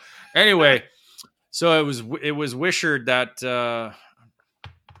confused. So anyway. So it was Wishart that I'm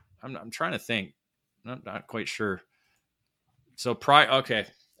trying to think. I'm not quite sure. So Pryor, okay,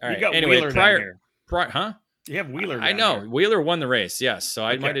 all right. Anyway, Wheeler Pryor, huh? You have Wheeler. I know here. Wheeler won the race. Yes, so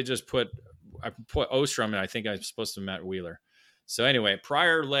I might have just put Ostrom, and I think I'm supposed to have met Wheeler. So anyway,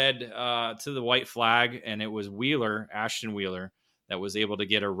 Pryor led to the white flag, and it was Ashton Wheeler, that was able to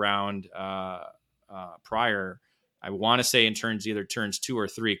get around Pryor. I want to say in either turns 2 or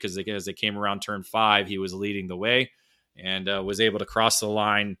 3, because as they came around turn 5, he was leading the way and was able to cross the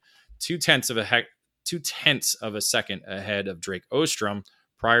line 0.2 of a second ahead of Drake Ostrom.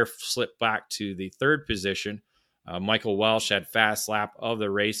 Pryor slipped back to the third position. Michael Welsh had fast lap of the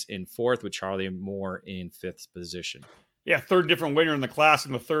race in 4th, with Charlie Moore in 5th position. Yeah, third different winner in the class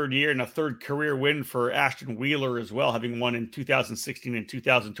in the third year, and a third career win for Ashton Wheeler as well, having won in 2016 and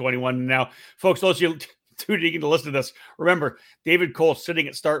 2021. Now, folks, those of you tuning in to listen to this, remember, David Cole sitting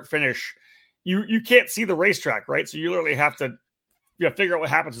at start finish. You can't see the racetrack, right? So you literally have to figure out what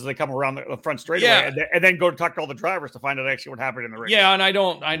happens as they come around the front straightaway, and then go to talk to all the drivers to find out actually what happened in the race. Yeah, and I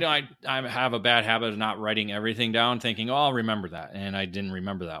have a bad habit of not writing everything down, thinking, oh, I'll remember that, and I didn't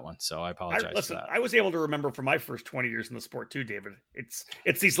remember that one, so I apologize for that. I was able to remember for my first 20 years in the sport too, David. It's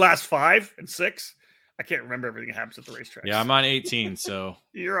these last 5 and 6. I can't remember everything that happens at the racetrack. Yeah, I'm on 18, so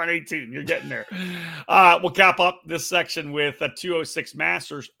you're on 18. You're getting there. We'll cap up this section with a 206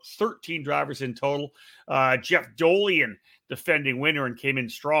 Masters, 13 drivers in total. Jeff Dolian, defending winner, and came in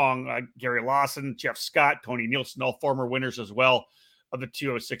strong. Gary Lawson, Jeff Scott, Tony Nielsen, all former winners as well of the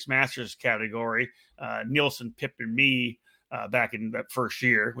 206 Masters category. Nielsen pipped me back in that first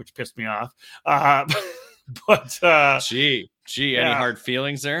year, which pissed me off. But any hard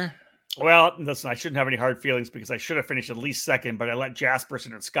feelings there? Well, listen, I shouldn't have any hard feelings because I should have finished at least second, but I let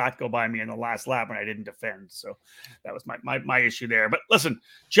Jasperson and Scott go by me in the last lap and I didn't defend. So that was my issue there. But listen,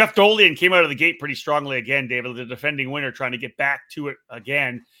 Jeff Dolian came out of the gate pretty strongly again, David, the defending winner, trying to get back to it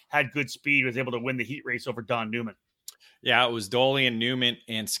again, had good speed, was able to win the heat race over Don Newman. Yeah, it was Dolian, Newman,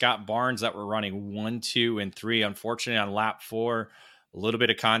 and Scott Barnes that were running 1, 2, and 3. Unfortunately, on lap 4, a little bit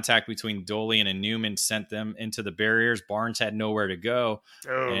of contact between Dolian and Newman sent them into the barriers. Barnes had nowhere to go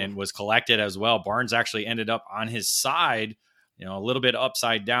and was collected as well. Barnes actually ended up on his side, a little bit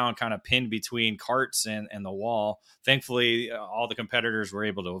upside down, kind of pinned between carts and the wall. Thankfully, all the competitors were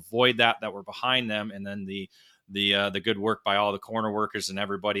able to avoid that were behind them. And then the good work by all the corner workers and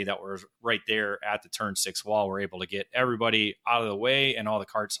everybody that was right there at the turn 6 wall were able to get everybody out of the way and all the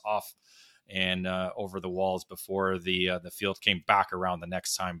carts off and over the walls before the field came back around the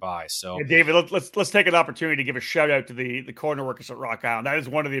next time by. So, hey, David, let's take an opportunity to give a shout out to the corner workers at Rock Island. That is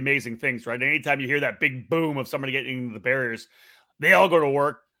one of the amazing things, right? Anytime you hear that big boom of somebody getting into the barriers, they all go to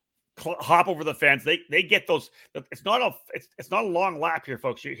work, hop over the fence. They get those. It's not a long lap here,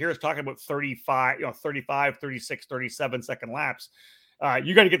 folks. You hear us talking about 35, 36, 37 second laps.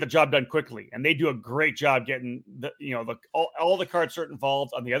 You got to get the job done quickly, and they do a great job getting all the carts are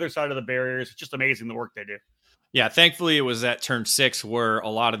involved on the other side of the barriers. It's just amazing the work they do. Yeah, thankfully it was at turn 6 where a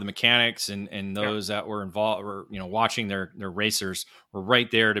lot of the mechanics and those that were involved were watching their racers were right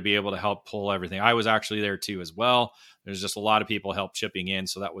there to be able to help pull everything. I was actually there too as well. There's just a lot of people help chipping in,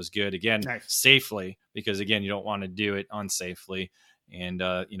 so that was good. Again, nice. Safely, because again, you don't want to do it unsafely. And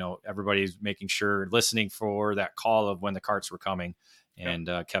everybody's making sure, listening for that call of when the carts were coming. And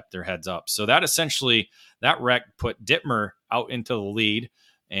kept their heads up. So that wreck put Dittmer out into the lead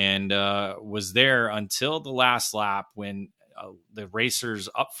and was there until the last lap when the racers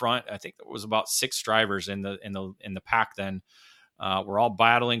up front, I think there was about 6 drivers in the pack then, were all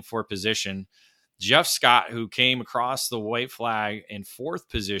battling for position. Jeff Scott, who came across the white flag in 4th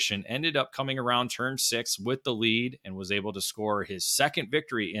position, ended up coming around turn 6 with the lead and was able to score his second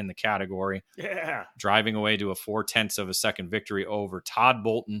victory in the category. Yeah. Driving away to a 0.4 of a second victory over Todd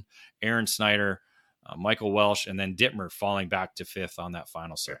Bolton, Aaron Snyder, Michael Welsh, and then Dittmer falling back to 5th on that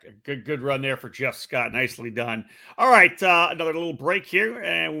final circuit. Good run there for Jeff Scott. Nicely done. All right, another little break here.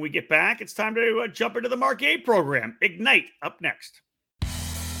 And when we get back, it's time to jump into the Mark A program. Ignite up next.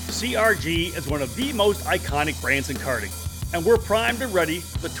 CRG is one of the most iconic brands in karting, and we're primed and ready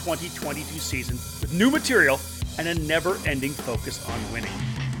for the 2022 season with new material and a never-ending focus on winning.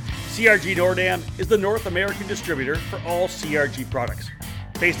 CRG Nordam is the North American distributor for all CRG products.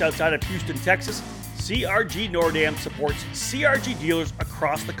 Based outside of Houston, Texas, CRG Nordam supports CRG dealers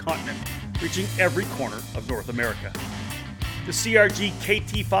across the continent, reaching every corner of North America. The CRG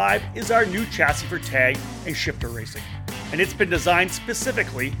KT5 is our new chassis for tag and shifter racing, and it's been designed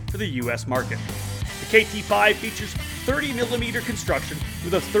specifically for the U.S. market. The KT5 features 30mm construction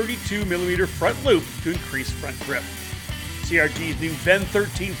with a 32mm front loop to increase front grip. CRG's new VEN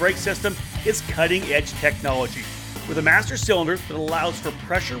 13 brake system is cutting-edge technology with a master cylinder that allows for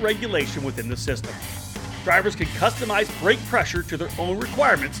pressure regulation within the system. Drivers can customize brake pressure to their own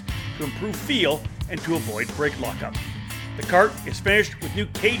requirements to improve feel and to avoid brake lockup. The kart is finished with new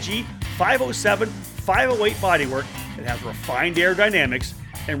KG 507, 508 bodywork that has refined aerodynamics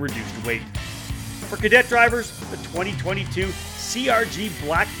and reduced weight. For cadet drivers, the 2022 CRG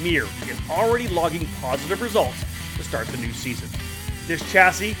Black Mirror is already logging positive results to start the new season. This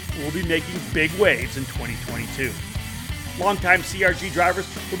chassis will be making big waves in 2022. Longtime CRG drivers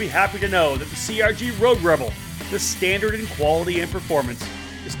will be happy to know that the CRG Road Rebel, the standard in quality and performance,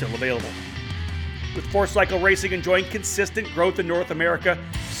 is still available. With 4-cycle racing enjoying consistent growth in North America,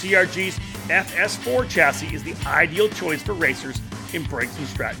 CRG's FS4 chassis is the ideal choice for racers in Briggs &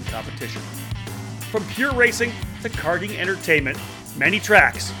 Stratton competition. From pure racing to karting entertainment, many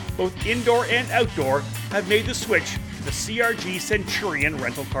tracks, both indoor and outdoor, have made the switch to the CRG Centurion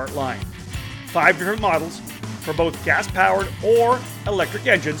rental kart line. 5 different models for both gas-powered or electric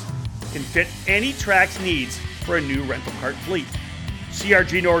engines can fit any track's needs for a new rental kart fleet.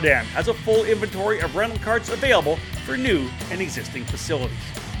 CRG Nordam has a full inventory of rental karts available for new and existing facilities.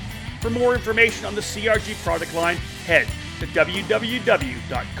 For more information on the CRG product line, head to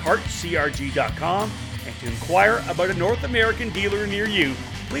www.kartcrg.com, and to inquire about a North American dealer near you,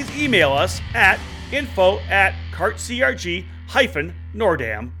 please email us at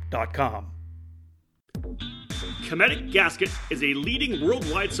info@kartcrg-nordam.com. Cometic Gasket is a leading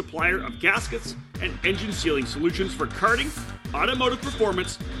worldwide supplier of gaskets and engine sealing solutions for karting, automotive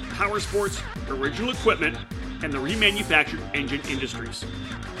performance, power sports, original equipment, and the remanufactured engine industries.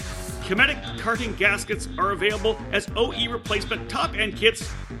 Cometic karting gaskets are available as OE replacement top-end kits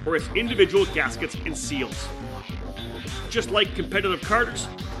or as individual gaskets and seals. Just like competitive karters,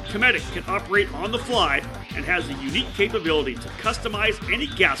 Cometic can operate on the fly and has a unique capability to customize any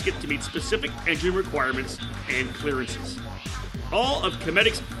gasket to meet specific engine requirements and clearances. All of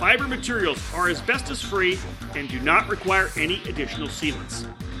Cometic's fiber materials are asbestos-free and do not require any additional sealants.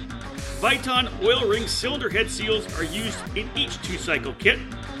 Viton oil ring cylinder head seals are used in each 2-cycle kit,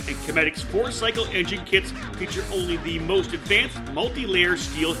 and Cometic's 4-cycle engine kits feature only the most advanced multi-layer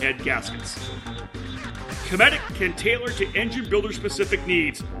steel head gaskets. Cometic can tailor to engine builder-specific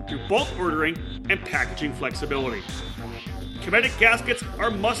needs through bulk ordering and packaging flexibility. Cometic gaskets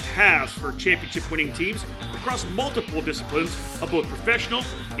are must-haves for championship-winning teams across multiple disciplines of both professional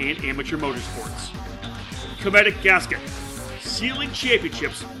and amateur motorsports. Cometic gasket, sealing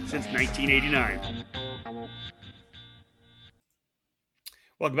championships since 1989.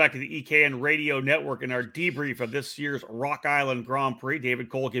 Welcome back to the EKN Radio Network and our debrief of this year's Rock Island Grand Prix. David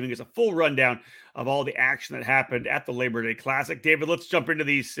Cole giving us a full rundown of all the action that happened at the Labor Day Classic. David, let's jump into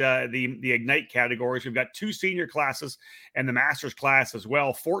these the Ignite categories. We've got 2 senior classes and the Masters class as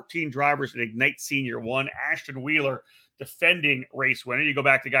well. 14 drivers in Ignite Senior 1. Ashton Wheeler, defending race winner. You go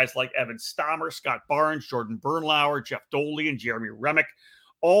back to guys like Evan Stammer, Scott Barnes, Jordan Bernlauer, Jeff Doley, and Jeremy Remick.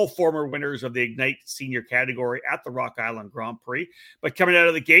 All former winners of the Ignite Senior category at the Rock Island Grand Prix. But coming out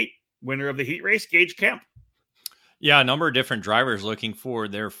of the gate, winner of the heat race, Gage Kemp. Yeah, a number of different drivers looking for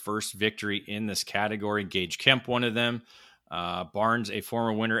their first victory in this category. Gage Kemp, one of them. Barnes, a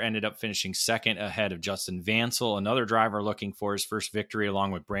former winner, ended up finishing second ahead of Justin Vansel, another driver looking for his first victory,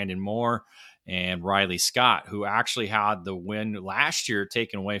 along with Brandon Moore and Riley Scott, who actually had the win last year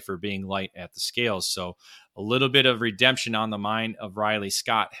taken away for being light at the scales. So a little bit of redemption on the mind of Riley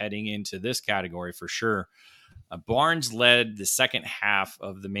Scott heading into this category for sure. Barnes led the second half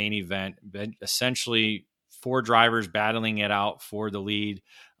of the main event, essentially 4 drivers battling it out for the lead,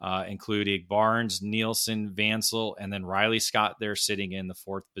 including Barnes, Nielsen, Vansel, and then Riley Scott there sitting in the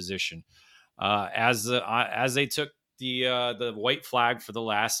 4th position. As they took the white flag for the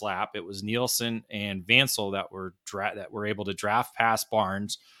last lap, it was Nielsen and Vansel that were able to draft past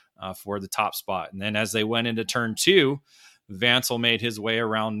Barnes for the top spot. And then as they went into turn 2, Vansel made his way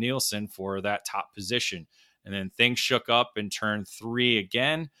around Nielsen for that top position. And then things shook up in turn 3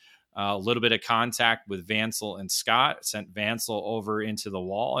 again. A little bit of contact with Vansel and Scott sent Vansel over into the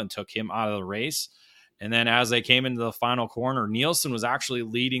wall and took him out of the race. And then as they came into the final corner, Nielsen was actually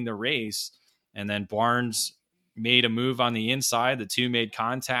leading the race. And then Barnes made a move on the inside. The 2 made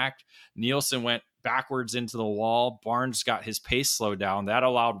contact. Nielsen went backwards into the wall. Barnes got his pace slowed down. That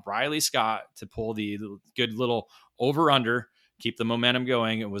allowed Riley Scott to pull the good little over-under, keep the momentum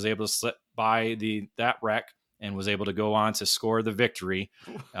going, and was able to slip by that wreck and was able to go on to score the victory.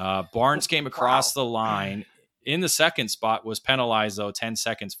 Barnes came across the line in the second spot, was penalized, though, 10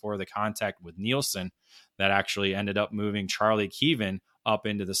 seconds for the contact with Nielsen. That actually ended up moving Charlie Keevan up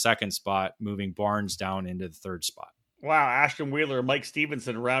into the second spot, moving Barnes down into the 3rd spot. Wow, Ashton Wheeler and Mike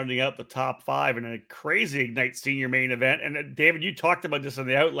Stevenson rounding out the top 5 in a crazy Ignite Senior main event. And David, you talked about this in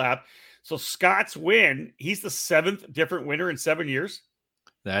the outlap. So Scott's win, he's the 7th different winner in 7 years.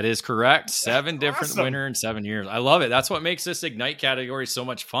 That is correct. 7 That's different awesome. winner in 7 years. I love it. That's what makes this Ignite category so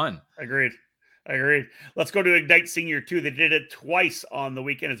much fun. Agreed. Let's go to Ignite Senior 2. They did it twice on the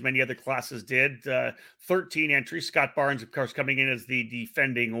weekend, as many other classes did. 13 entries. Scott Barnes, of course, coming in as the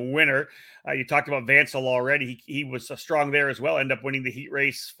defending winner. You talked about Vansel already. He was strong there as well. Ended up winning the heat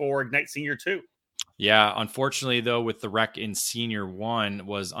race for Ignite Senior 2. Yeah, unfortunately, though, with the wreck in Senior 1,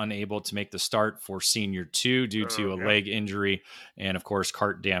 was unable to make the start for Senior 2 due to a leg injury and, of course,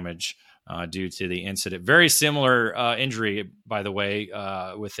 cart damage due to the incident. Very similar injury, by the way,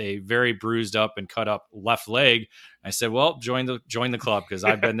 with a very bruised up and cut up left leg. I said, well, join the club, because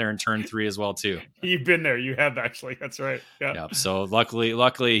I've been there in turn 3 as well, too. You've been there. You have, actually. That's right. Yeah. So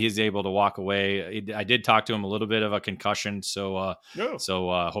luckily he's able to walk away. I did talk to him, a little bit of a concussion. So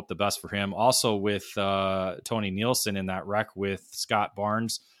hope the best for him. Also with Tony Nielsen in that wreck with Scott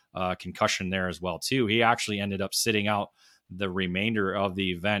Barnes, concussion there as well, too. He actually ended up sitting out the remainder of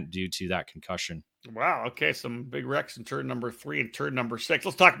the event due to that concussion. Wow. Okay. Some big wrecks in turn number 3 and turn number 6.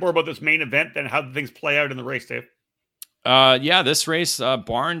 Let's talk more about this main event and how things play out in the race, Dave. This race,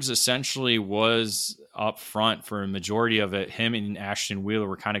 Barnes essentially was up front for a majority of it. Him and Ashton Wheeler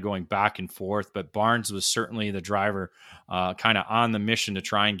were kind of going back and forth, but Barnes was certainly the driver, kind of on the mission to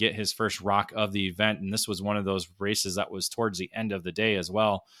try and get his first rock of the event. And this was one of those races that was towards the end of the day as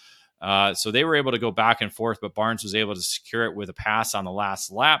well. So they were able to go back and forth, but Barnes was able to secure it with a pass on the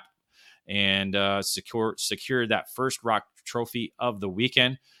last lap and secured that first rock trophy of the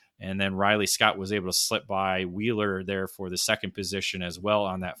weekend. And then Riley Scott was able to slip by Wheeler there for the second position as well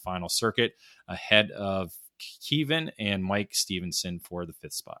on that final circuit, ahead of Kevin and Mike Stevenson for the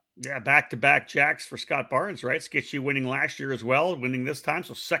 5th spot. Yeah, back-to-back jacks for Scott Barnes, right? Sketchy winning last year as well, winning this time.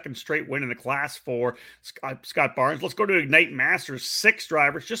 So second straight win in the class for Scott Barnes. Let's go to Ignite Masters. 6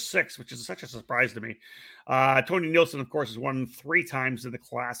 drivers, just 6, which is such a surprise to me. Tony Nielsen, of course, has won 3 times in the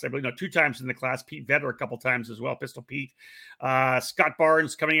class. I believe, 2 times in the class. Pete Vedder a couple times as well, Pistol Pete. Scott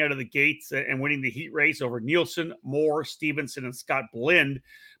Barnes coming out of the gates and winning the heat race over Nielsen, Moore, Stevenson, and Scott Blind.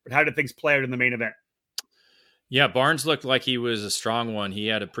 But how did things play out in the main event? Yeah, Barnes looked like he was a strong one. He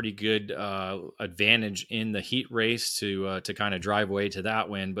had a pretty good advantage in the heat race to kind of drive away to that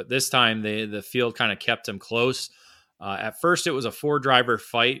win. But this time, the field kind of kept him close. At first, it was a 4-driver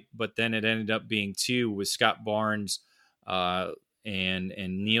fight, but then it ended up being 2 with Scott Barnes and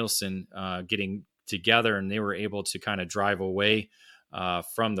Nielsen getting together, and they were able to kind of drive away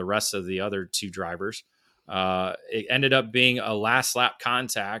from the rest of the other 2 drivers. It ended up being a last lap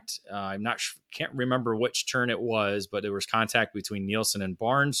contact. I'm not sure, can't remember which turn it was, but there was contact between Nielsen and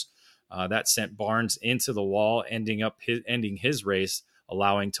Barnes. That sent Barnes into the wall, ending his race,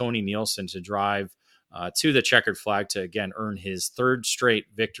 allowing Tony Nielsen to drive to the checkered flag to again earn his 3rd straight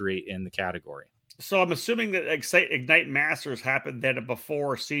victory in the category. So I'm assuming that Ignite Masters happened then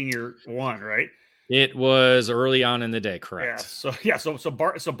before Senior 1, right? It was early on in the day, correct? So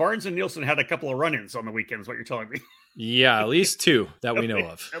Barnes and Nielsen had a couple of run-ins on the weekend, is what you're telling me. Yeah, at least 2 that we know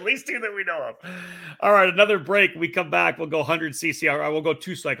of. At least 2 that we know of. All right, another break. We come back. We'll go 100cc. I will go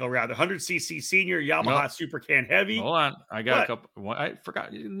 2-cycle rather. 100cc Senior Yamaha Super Can Heavy. Hold on, I got a couple. I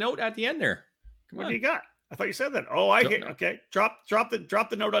forgot note at the end there. What do you got? I thought you said that. Oh, okay. Drop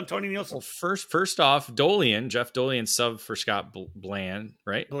the note on Tony Nielsen. Well, first off, Jeff Dolian sub for Scott Blind,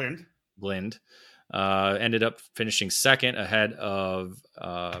 right? Blind. Ended up finishing 2nd ahead of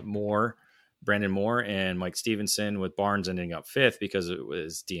Brandon Moore and Mike Stevenson, with Barnes ending up 5th because it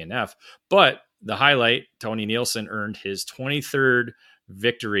was DNF. But the highlight, Tony Nielsen earned his 23rd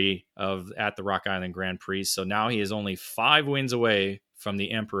victory at the Rock Island Grand Prix. So now he is only 5 wins away from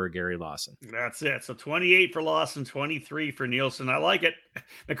the Emperor Gary Lawson. That's it. So 28 for Lawson, 23 for Nielsen. I like it.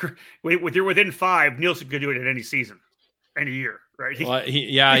 With you're within 5, Nielsen could do it in any season, any year, right? Well,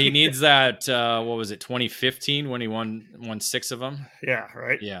 he needs that. What was it, 2015 when he won 6 of them? Yeah,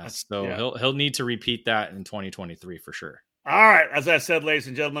 right. Yeah, so he'll need to repeat that in 2023 for sure. All right, as I said, ladies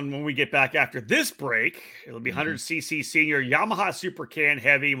and gentlemen, when we get back after this break, it'll be 100cc Senior Yamaha Super Can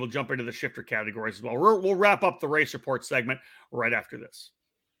Heavy. We'll jump into the shifter categories as well. We'll wrap up the race report segment right after this.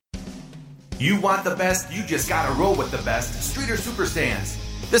 You want the best? You just got to roll with the best. Streeter Superstands.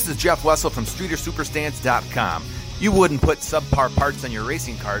 This is Jeff Wessel from StreeterSuperstands.com. You wouldn't put subpar parts on your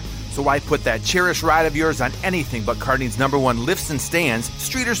racing cart, so why put that cherished ride of yours on anything but karting's #1 lifts and stands,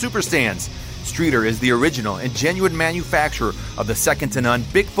 Streeter Superstands. Streeter is the original and genuine manufacturer of the second-to-none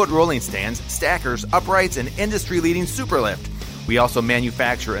Bigfoot rolling stands, stackers, uprights, and industry-leading Superlift. We also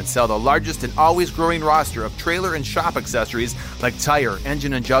manufacture and sell the largest and always growing roster of trailer and shop accessories like tire,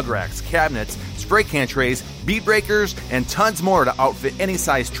 engine and jug racks, cabinets, spray can trays, bead breakers, and tons more to outfit any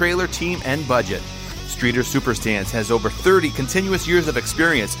size trailer, team, and budget. Streeter Superstands has over 30 continuous years of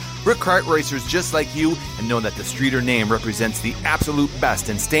experience. We're kart racers just like you and know that the Streeter name represents the absolute best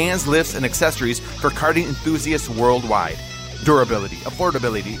in stands, lifts, and accessories for karting enthusiasts worldwide. Durability,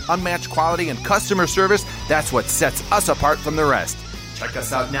 affordability, unmatched quality, and customer service, that's what sets us apart from the rest. Check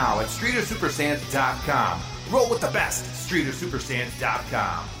us out now at StreeterSuperstands.com. Roll with the best,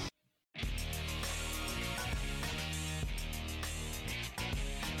 StreeterSuperstands.com.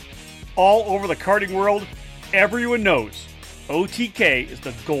 All over the karting world, everyone knows OTK is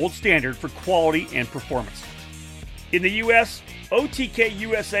the gold standard for quality and performance. In the US, OTK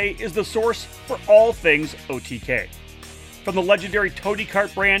USA is the source for all things OTK. From the legendary Tony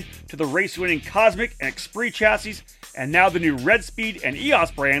Kart brand to the race-winning Cosmic and Esprit chassis, and now the new Red Speed and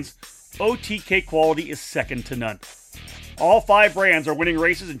EOS brands, OTK quality is second to none. All 5 brands are winning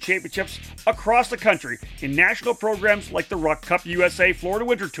races and championships across the country in national programs like the Ruck Cup USA Florida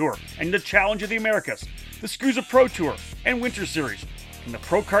Winter Tour and the Challenge of the Americas, the SCUSA Pro Tour and Winter Series, and the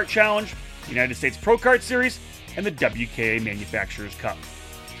Pro Kart Challenge, United States Pro Kart Series, and the WKA Manufacturers Cup.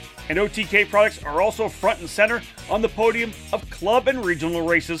 And OTK products are also front and center on the podium of club and regional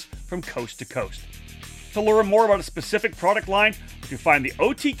races from coast to coast. To learn more about a specific product line, you can find the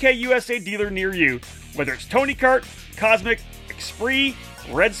OTK USA dealer near you, whether it's Tony Kart, Cosmic, Esprit,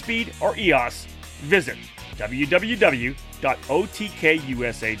 Red Speed, or EOS. Visit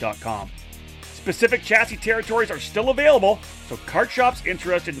www.otkusa.com. Specific chassis territories are still available, so kart shops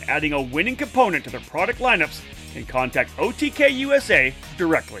interested in adding a winning component to their product lineups can contact OTK USA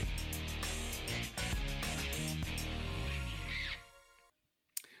directly.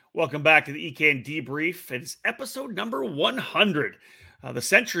 Welcome back to the EKN Debrief. It's episode number 100, the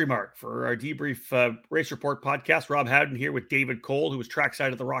century mark for our Debrief Race Report podcast. Rob Howden here with David Cole, who was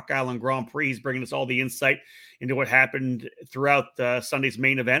trackside at the Rock Island Grand Prix. He's bringing us all the insight into what happened throughout Sunday's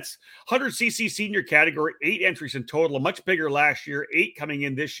main events. 100cc senior category, 8 entries in total, much bigger last year, 8 coming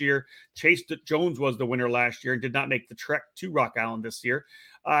in this year. Chase Jones was the winner last year and did not make the trek to Rock Island this year.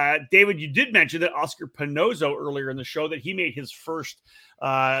 David, you did mention that Oscar Pinozo earlier in the show, that he made his first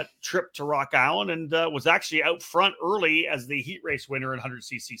trip to Rock Island and was actually out front early as the heat race winner in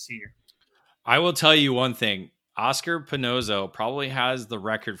 100cc senior. I will tell you one thing. Oscar Pinozo probably has the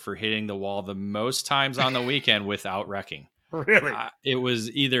record for hitting the wall the most times on the weekend without wrecking. Really? It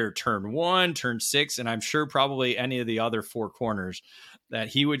was either turn 1, turn 6, and I'm sure probably any of the other 4 corners that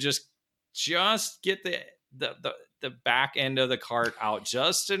he would just get the back end of the cart out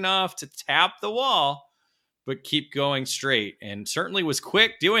just enough to tap the wall, but keep going straight, and certainly was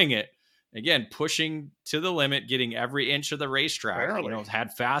quick doing it. Again, pushing to the limit, getting every inch of the racetrack. Barely. You know,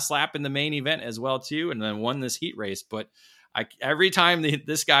 had fast lap in the main event as well too, and then won this heat race. But every time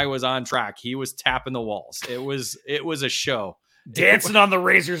this guy was on track, he was tapping the walls. It was a show, Dancing on the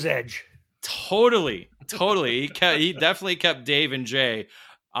razor's edge. Totally. He definitely kept Dave and Jay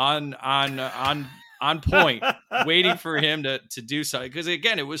on point, waiting for him to do something. Because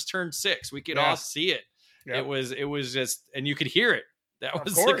again, it was turn 6. We could all see it. Yep. It was just, and you could hear it. That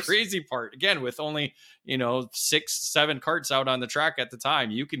was the crazy part. Again, with only 6-7 carts out on the track at the time,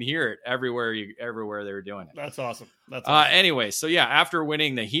 you can hear it everywhere they were doing it. That's awesome. Anyway, so yeah, after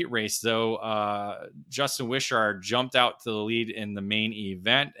winning the heat race, though, Justin Wishart jumped out to the lead in the main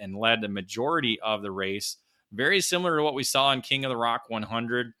event and led the majority of the race. Very similar to what we saw in King of the Rock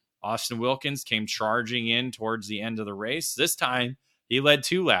 100. Austin Wilkins came charging in towards the end of the race. This time, he led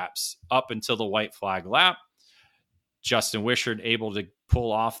 2 laps up until the white flag lap. Justin Wishart able to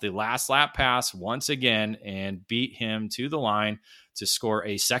pull off the last lap pass once again and beat him to the line to score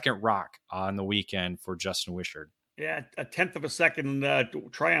a second rock on the weekend for Justin Wishart. Yeah, a 1/10 of a second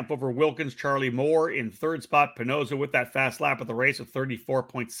triumph over Wilkins. Charlie Moore in third spot. Pinozo with that fast lap of the race of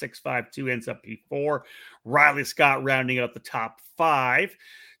 34.652 ends up P4. Riley Scott rounding out the top 5.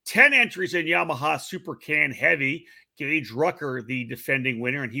 10 entries in Yamaha Super Can Heavy. Gage Rucker, the defending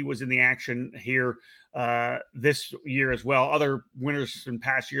winner, and he was in the action here this year as well. Other winners in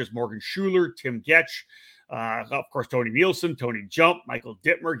past years: Morgan Schuler, Tim Getch, of course, Tony Nielsen, Tony Jump, Michael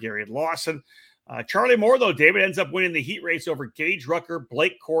Dittmer, Gary Lawson. Charlie Moore, though, David, ends up winning the heat race over Gage Rucker,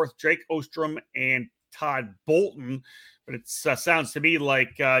 Blake Korth, Drake Ostrom, and Todd Bolton. But it sounds to me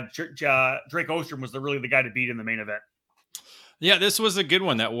like Drake Ostrom was really the guy to beat in the main event. Yeah, this was a good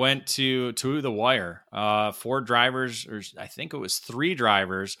one that went to the wire. 4 drivers, or I think it was 3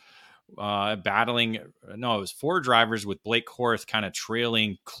 drivers battling. No, it was 4 drivers with Blake Korth kind of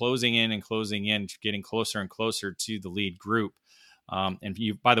trailing, closing in, getting closer and closer to the lead group. And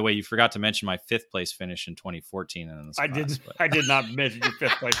you, by the way, you forgot to mention my 5th place finish in 2014. I did not mention your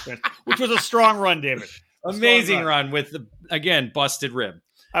 5th place finish, which was a strong run, David. Amazing run with the, again, busted rib.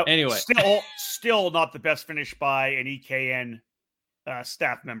 Anyway, still not the best finish by an EKN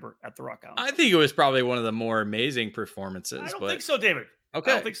staff member at the Rock Island. I think it was probably one of the more amazing performances. I don't think so, David.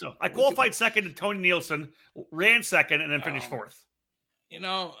 Okay. I don't think so. I qualified second to Tony Nielsen, ran second, and then finished 4th.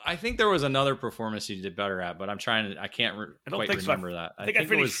 I think there was another performance you did better at, but I can't quite remember that. I think I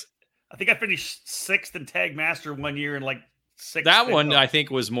finished 6th in Tag Master one year and 6th. That one I think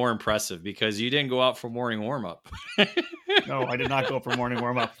was more impressive because you didn't go out for morning warm up. No, I did not go for morning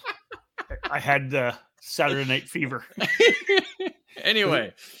warm up. I had Saturday night fever.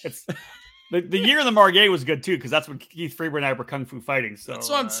 Anyway, it's the year in the Margay was good too, because that's when Keith Freeber and I were kung fu fighting. So that's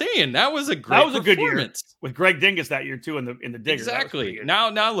what I'm saying. That was a good year with Greg Dingus that year too in the Digger. Exactly.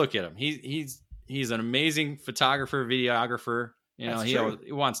 Now look at him. He's an amazing photographer, videographer.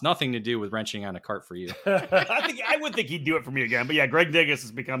 He wants nothing to do with wrenching on a cart for you. I would think he'd do it for me again. But yeah, Greg Dingus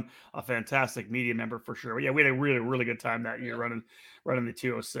has become a fantastic media member for sure. But yeah, we had a really, really good time that year running the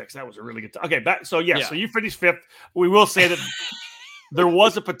 206. That was a really good time. Okay, so you finished 5th. We will say that there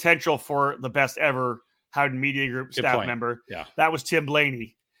was a potential for the best ever Howden Media Group staff member. Yeah. That was Tim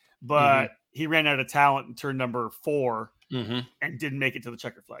Blaney. But he ran out of talent in turn number 4 and didn't make it to the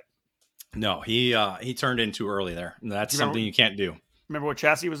checker flag. No, he turned in too early there. That's something you can't do. Remember what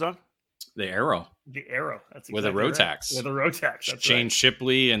chassis he was on? The Arrow. The Arrow. That's with a Rotax. Right. With a Rotax. That's Shane right.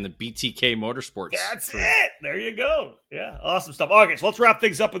 Shipley and the BTK Motorsports. That's it. There you go. Yeah, awesome stuff. Okay, so let's wrap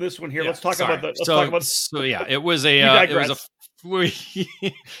things up with this one here. Yeah, let's talk about the. It was a.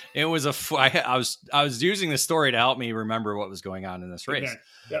 I was using the story to help me remember what was going on in this race.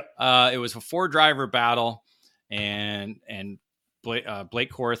 Yep. It was a 4-driver battle, and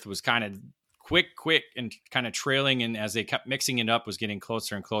Blake Korth was kind of quick and kind of trailing, and as they kept mixing it up, was getting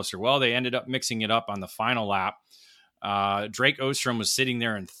closer and closer. Well, they ended up mixing it up on the final lap. Drake Ostrom was sitting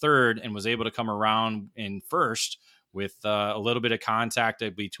there in third and was able to come around in first with a little bit of contact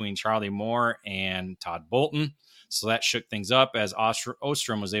between Charlie Moore and Todd Bolton. So that shook things up as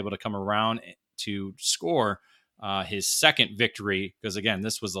Ostrom was able to come around to score his second victory, because again,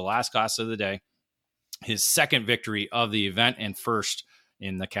 this was the last class of the day, his second victory of the event and first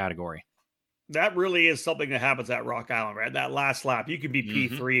in the category. That really is something that happens at Rock Island, right? That last lap, you could be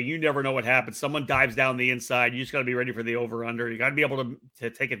P3 and you never know what happens. Someone dives down the inside. You just got to be ready for the over-under. You got to be able to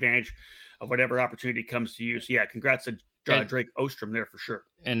take advantage of whatever opportunity comes to you. So yeah, congrats to Drake Ostrom there for sure.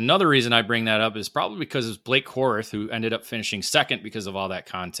 And another reason I bring that up is probably because it's Blake Korth, who ended up finishing second because of all that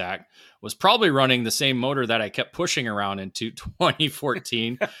contact, was probably running the same motor that I kept pushing around into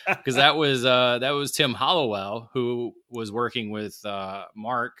 2014, because that was Tim Hollowell, who was working with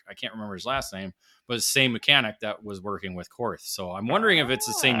Mark. I can't remember his last name, but the same mechanic that was working with Korth. So I'm wondering if it's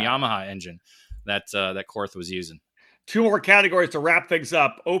the same Yamaha engine that Korth was using. 2 more categories to wrap things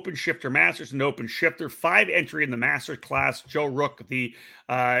up. Open Shifter Masters and Open Shifter. 5 entry in the Masters class. Joe Rook, the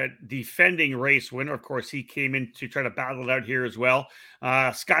defending race winner. Of course, he came in to try to battle it out here as well.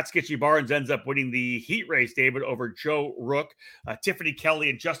 Scott Skitchy Barnes ends up winning the heat race, David, over Joe Rook. Tiffany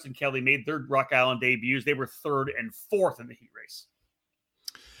Kelly and Justin Kelly made their Rock Island debuts. They were 3rd and 4th in the heat race.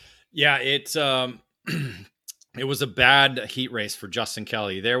 Yeah, it was a bad heat race for Justin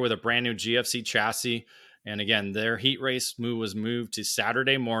Kelly. There with a brand new GFC chassis. And again, their heat race was moved to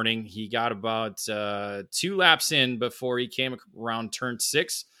Saturday morning. He got about 2 laps in before he came around turn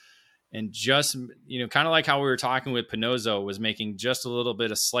 6. And just, kind of like how we were talking with Pinozzo, was making just a little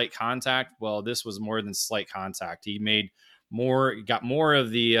bit of slight contact. Well, this was more than slight contact. He got more of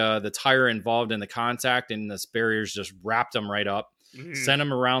the tire involved in the contact, and the barriers just wrapped him right up, sent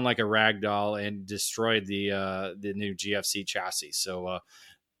him around like a rag doll, and destroyed the new GFC chassis. So,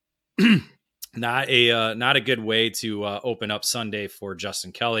 Not a good way to open up Sunday for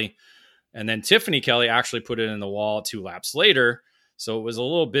Justin Kelly. And then Tiffany Kelly actually put it in the wall 2 laps later. So it was a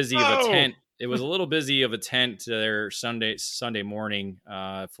little busy of a tent. It was a little busy of a tent there Sunday morning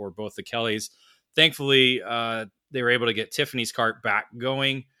for both the Kellys. Thankfully, they were able to get Tiffany's cart back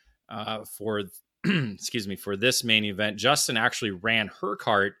going for for this main event. Justin actually ran her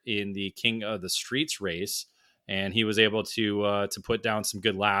cart in the King of the Streets race, and he was able to put down some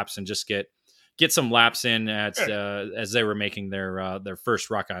good laps and just get some laps in as they were making their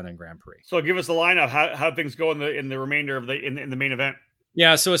first Rock Island Grand Prix. So give us the lineup. How things go in the remainder of the main event.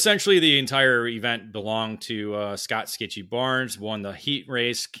 Yeah, so essentially the entire event belonged to Scott Skitchy Barnes. Won the heat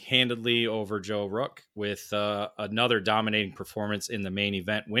race handedly over Joe Rook with another dominating performance in the main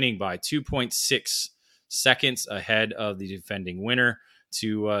event, winning by 2.6 seconds ahead of the defending winner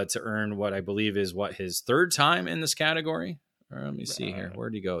to earn what I believe is his 3rd time in this category. Let me see here.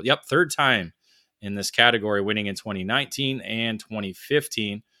 Where'd he go? Yep, 3rd time in this category, winning in 2019 and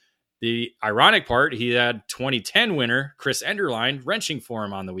 2015. The ironic part, he had 2010 winner Chris Enderline wrenching for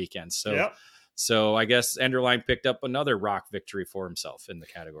him on the weekend. So I guess Enderline picked up another rock victory for himself in the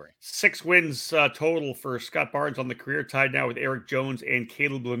category. 6 wins total for Scott Barnes on the career, tied now with Eric Jones and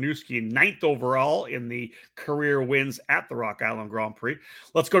Caleb Lanuski, 9th overall in the career wins at the Rock Island Grand Prix.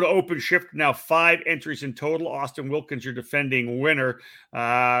 Let's go to Open Shift now. 5 entries in total. Austin Wilkins, your defending winner.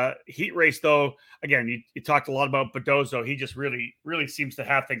 Heat race, though, again, you talked a lot about Badozzo. He just really, really seems to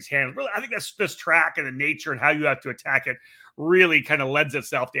have things handled. Really, I think that's this track and the nature and how you have to attack it really kind of lends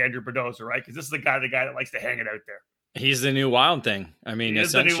itself to Andrew Badozzo, right? Because this is the guy that likes to hang it out there. He's the new Wild Thing. I mean,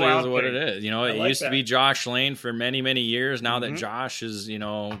 essentially is what it is. It used to be Josh Lane for many, many years. Now that Josh is,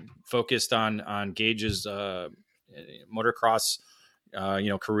 focused on Gage's motocross,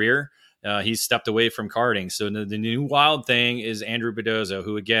 career, he's stepped away from karting. So the new Wild Thing is Andrew Badozzo,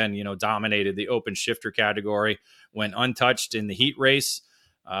 who again, dominated the Open Shifter category, went untouched in the heat race,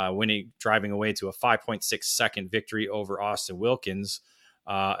 driving away to a 5.6 second victory over Austin Wilkins.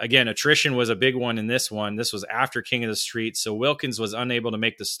 Again, attrition was a big one in this one. This was after King of the Street. So Wilkins was unable to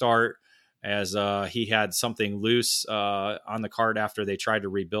make the start as he had something loose on the cart after they tried to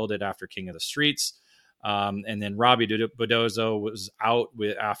rebuild it after King of the Streets. And then Robbie Badozzo was out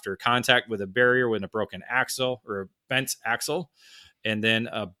after contact with a barrier with a broken axle or a bent axle. and then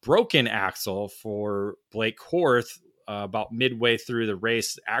a broken axle for Blake Horth about midway through the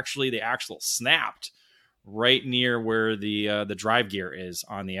race. Actually, the axle snapped right near where the drive gear is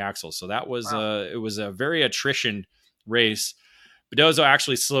on the axle. So that was it was a very attrition race. Bedozo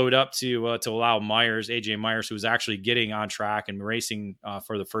actually slowed up to allow AJ Myers, who was actually getting on track and racing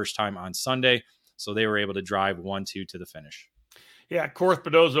for the first time on Sunday. So they were able to drive 1-2 to the finish. Yeah, Korth,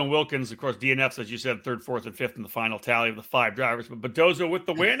 Bedozo, and Wilkins, of course, DNFs, as you said, 3rd, 4th, and 5th in the final tally of the 5 drivers. But Bedozo with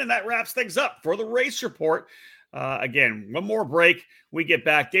the win, and that wraps things up for the race report. Again, one more break. We get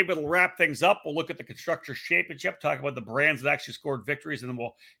back. David will wrap things up. We'll look at the Constructors' Championship, talk about the brands that actually scored victories, and then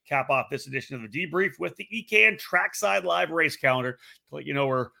we'll cap off this edition of the debrief with the EKN Trackside Live race calendar to let you know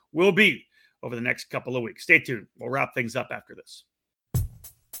where we'll be over the next couple of weeks. Stay tuned. We'll wrap things up after this.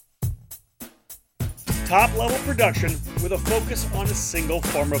 Top-level production with a focus on a single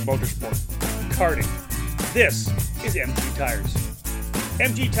form of motorsport, karting. This is MG Tires.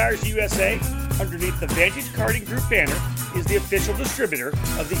 MG Tires USA, underneath the Vantage Karting Group banner, is the official distributor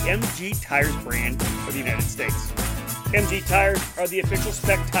of the MG Tires brand for the United States. MG Tires are the official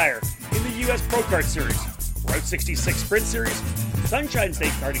spec tire in the US Pro Kart Series, Route 66 Sprint Series, Sunshine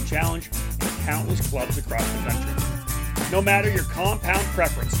State Karting Challenge, and countless clubs across the country. No matter your compound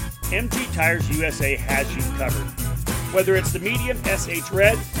preference, MG Tires USA has you covered. Whether it's the medium SH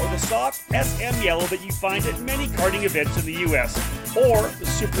Red or the soft SM Yellow that you find at many karting events in the US, or the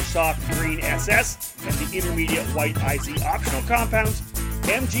super soft green SS and the intermediate white IC optional compounds,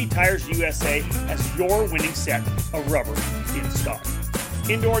 MG Tires USA has your winning set of rubber in stock.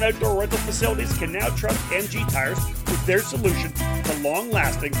 Indoor and outdoor rental facilities can now trust MG Tires with their solution to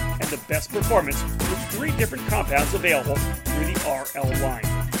long-lasting and the best performance with 3 different compounds available through the RL line.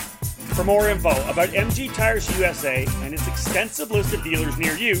 For more info about MG Tires USA and its extensive list of dealers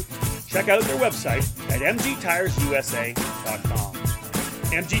near you, check out their website at mgtiresusa.com.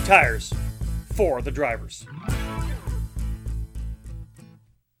 MG Tires, for the drivers.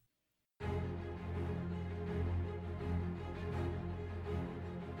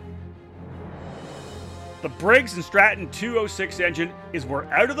 The Briggs & Stratton 206 engine is where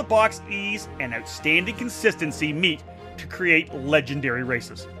out-of-the-box ease and outstanding consistency meet to create legendary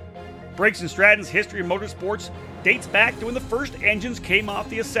races. Briggs & Stratton's history of motorsports dates back to when the first engines came off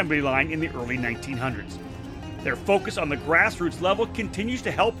the assembly line in the early 1900s. Their focus on the grassroots level continues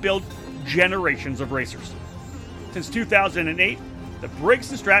to help build generations of racers. Since 2008, the Briggs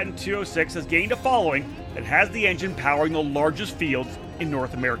 & Stratton 206 has gained a following that has the engine powering the largest fields in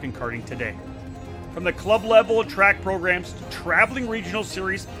North American karting today. From the club level track programs to traveling regional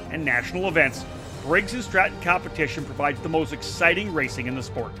series and national events, Briggs & Stratton competition provides the most exciting racing in the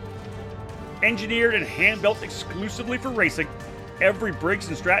sport. Engineered and hand-built exclusively for racing, every Briggs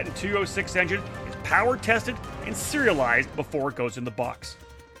 & Stratton 206 engine is power tested and serialized before it goes in the box.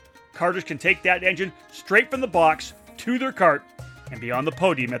 Karters can take that engine straight from the box to their kart and be on the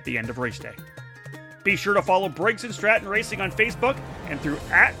podium at the end of race day. Be sure to follow Briggs & Stratton Racing on Facebook and through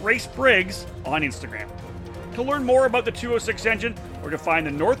 @RaceBriggs on Instagram. To learn more about the 206 engine or to find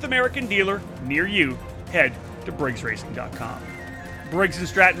the North American dealer near you, head to BriggsRacing.com. Briggs &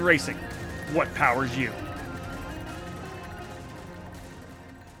 Stratton Racing. What powers you?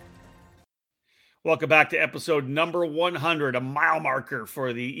 Welcome back to episode number 100, a mile marker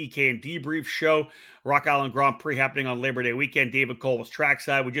for the EKN Debrief Show. Rock Island Grand Prix happening on Labor Day weekend. David Cole was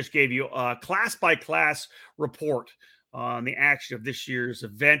trackside. We just gave you a class-by-class report on the action of this year's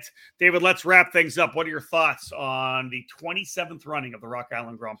event. David, let's wrap things up. What are your thoughts on the 27th running of the Rock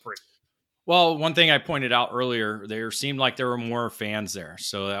Island Grand Prix? Well, one thing I pointed out earlier, there seemed like there were more fans there.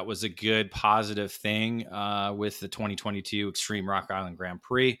 So that was a good positive thing with the 2022 Extreme Rock Island Grand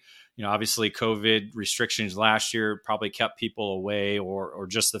Prix. You know, obviously COVID restrictions last year probably kept people away or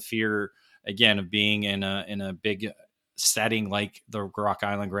just the fear, again, of being in a big setting like the Rock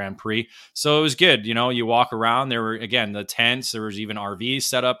Island Grand Prix. So it was good. You know, you walk around, there were, again, the tents, there was even RVs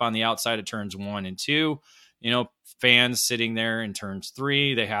set up on the outside of turns 1 and 2. You know, fans sitting there in turns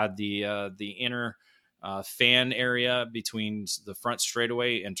 3. They had the inner fan area between the front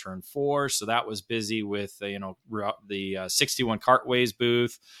straightaway and turn 4. So that was busy with, the 61 Kartways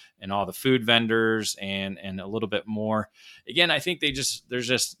booth and all the food vendors and a little bit more. Again, I think there's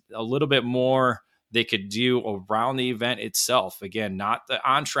just a little bit more they could do around the event itself. Again, not the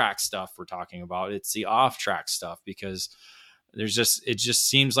on-track stuff we're talking about. It's the off-track stuff, because it just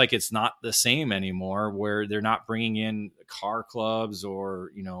seems like it's not the same anymore, where they're not bringing in car clubs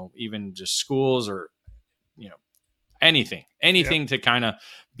or, even just schools or, anything to kind of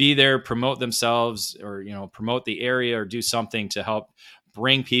be there, promote themselves or, promote the area or do something to help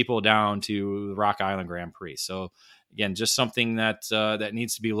bring people down to the Rock Island Grand Prix. So again, just something that that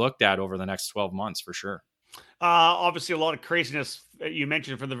needs to be looked at over the next 12 months for sure. Obviously, a lot of craziness. You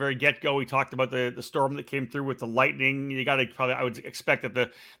mentioned from the very get-go. We talked about the storm that came through with the lightning. You got to probably, I would expect that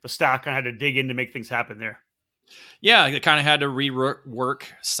the staff kind of had to dig in to make things happen there. Yeah, they kind of had to rework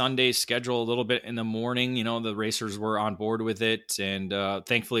Sunday's schedule a little bit in the morning. You know, the racers were on board with it. And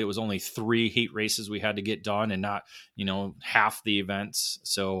thankfully, it was only 3 heat races we had to get done and not, you know, half the events.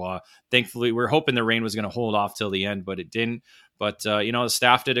 So thankfully, we're hoping the rain was going to hold off till the end, but it didn't. But, you know, the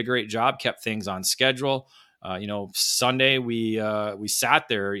staff did a great job, kept things on schedule. You know, Sunday we sat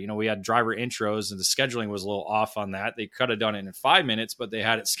there, you know, we had driver intros and the scheduling was a little off on that. They could have done it in 5 minutes, but they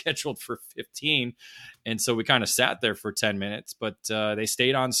had it scheduled for 15. And so we kind of sat there for 10 minutes, but they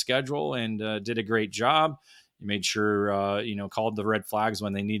stayed on schedule and did a great job. You made sure, you know, called the red flags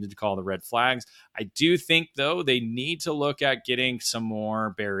when they needed to call the red flags. I do think, though, they need to look at getting some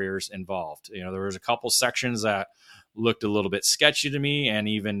more barriers involved. You know, there was a couple sections that looked a little bit sketchy to me, and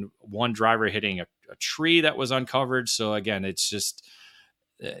even one driver hitting a tree that was uncovered. So again, it's just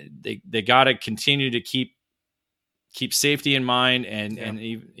they got to continue to keep safety in mind, and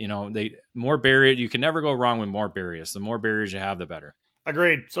you know, more barriers. You can never go wrong with more barriers. The more barriers you have, the better.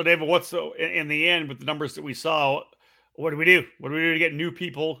 Agreed. So, David, in the end with the numbers that we saw? What do we do? What do we do to get new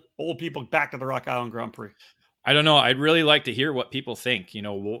people, old people, back to the Rock Island Grand Prix? I don't know. I'd really like to hear what people think, you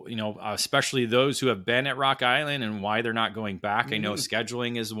know, especially those who have been at Rock Island and why they're not going back. Mm-hmm. I know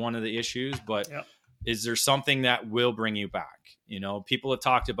scheduling is one of the issues, but is there something that will bring you back? You know, people have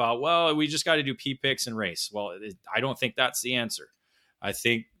talked about, well, we just got to do P-picks and race. Well, I don't think that's the answer. I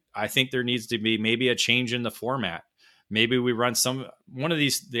think there needs to be maybe a change in the format. Maybe we run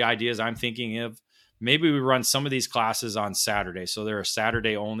the ideas I'm thinking of. Maybe we run some of these classes on Saturday. So they're a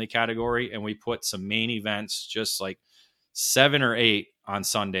Saturday only category, and we put some main events, just like 7 or 8 on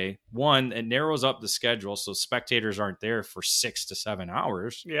Sunday. One, it narrows up the schedule so spectators aren't there for 6 to 7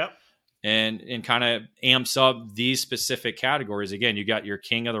 hours. Yeah. And kind of amps up these specific categories. Again, you got your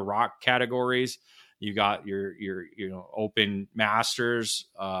King of the Rock categories. You got your you know, Open Masters,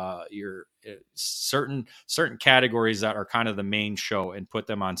 your certain categories that are kind of the main show, and put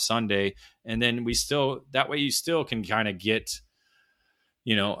them on Sunday. And then that way you still can kind of get,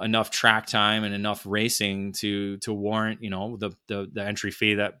 you know, enough track time and enough racing to warrant, you know, the entry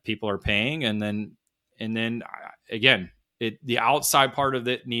fee that people are paying. And then again, the outside part of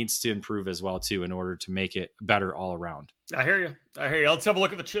it needs to improve as well too, in order to make it better all around. I hear you. Let's have a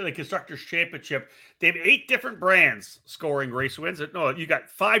look at the Constructors Championship. They have 8 different brands scoring race wins. No, you got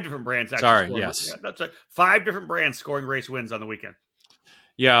 5 different brands. Sorry, yes. Yeah, that's 5 different brands scoring race wins on the weekend.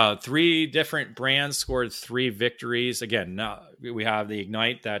 Yeah, 3 different brands scored 3 victories. Again, we have the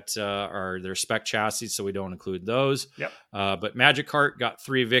Ignite that are their spec chassis, so we don't include those. Yep. But Magic Kart got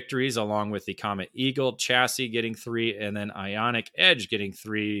 3 victories, along with the Comet Eagle chassis getting 3, and then Ionic Edge getting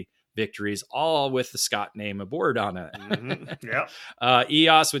 3 victories, all with the Scott name aboard on it. Mm-hmm. Yeah.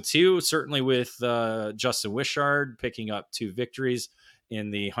 EOS with 2, certainly with Justin Wishart picking up 2 victories in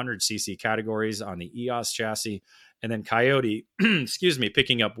the 100cc categories on the EOS chassis. And then Coyote,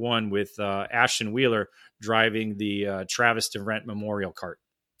 picking up 1 with Ashton Wheeler driving the Travis DeVrent Memorial Kart.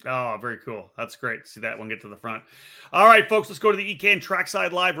 Oh, very cool. That's great to see that one get to the front. All right, folks, let's go to the EKN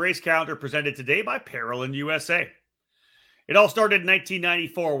Trackside Live race calendar presented today by Parolin USA. It all started in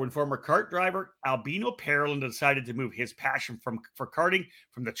 1994 when former kart driver Albino Parolin decided to move his passion for karting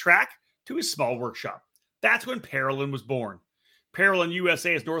from the track to his small workshop. That's when Parolin was born. Parolin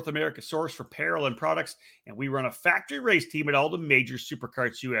USA is North America's source for Parolin products, and we run a factory race team at all the major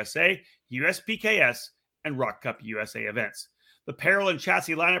Superkarts USA, USPKS, and Rock Cup USA events. The Parolin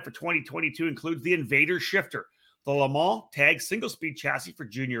chassis lineup for 2022 includes the Invader Shifter, the Le Mans Tag single-speed chassis for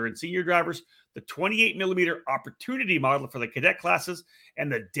junior and senior drivers, the 28mm Opportunity model for the cadet classes,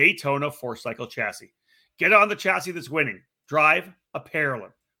 and the Daytona 4-cycle chassis. Get on the chassis that's winning. Drive a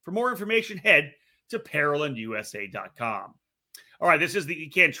Parolin. For more information, head to ParolinUSA.com. All right, this is the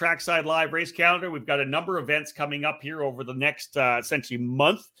EKN Trackside Live race calendar. We've got a number of events coming up here over the next, essentially,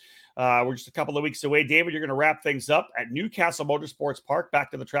 month. We're just a couple of weeks away. David, you're going to wrap things up at Newcastle Motorsports Park,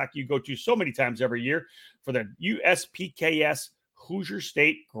 back to the track you go to so many times every year for the USPKS Hoosier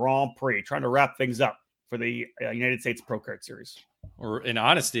State Grand Prix. Trying to wrap things up for the United States Pro Kart Series. Or in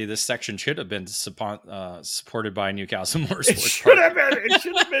honesty, this section should have been supported by Newcastle Motorsports. It should have been.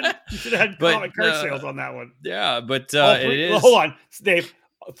 You should have had comic kart sales on that one. Yeah, but it is. Well, hold on, Dave.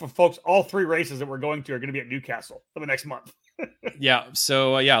 For folks, all 3 races that we're going to are going to be at Newcastle for the next month. Yeah.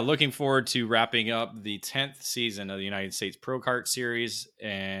 So, looking forward to wrapping up the 10th season of the United States Pro Kart Series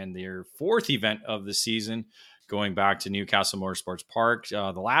and their 4th event of the season, going back to Newcastle Motorsports Park.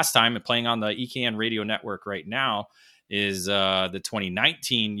 The last time playing on the EKN radio network right now is the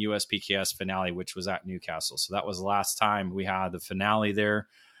 2019 USPKS finale, which was at Newcastle. So that was the last time we had the finale there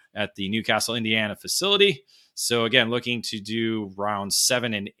at the Newcastle, Indiana facility. So again, looking to do rounds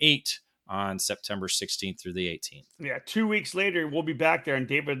 7 and 8 on September 16th through the 18th. Yeah, 2 weeks later, we'll be back there, and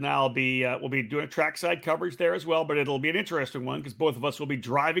David and I will be doing trackside coverage there as well, but it'll be an interesting one because both of us will be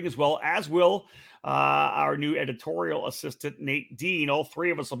driving as well, as will our new editorial assistant, Nate Dean. All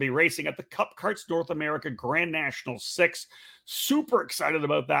three of us will be racing at the Cup Karts North America Grand National 6. Super excited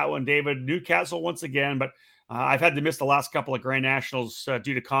about that one, David. Newcastle once again, but I've had to miss the last couple of Grand Nationals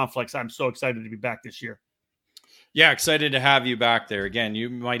due to conflicts. I'm so excited to be back this year. Yeah, excited to have you back there. Again, you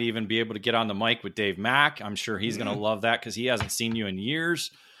might even be able to get on the mic with Dave Mack. I'm sure he's going to love that because he hasn't seen you in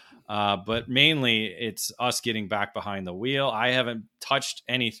years. But mainly, it's us getting back behind the wheel. I haven't touched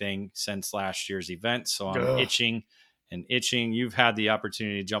anything since last year's event, so I'm itching. You've had the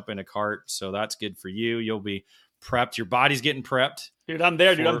opportunity to jump in a kart, so that's good for you. You'll be prepped. Your body's getting prepped. Dude, I'm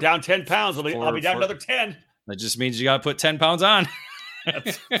there, dude. I'm down 10 pounds. I'll be down another 10. That just means you got to put 10 pounds on.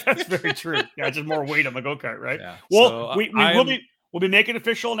 That's very true. Yeah, just more weight on the go-kart, right? Yeah. Well, so we'll be making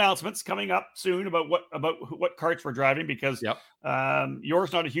official announcements coming up soon about what karts we're driving because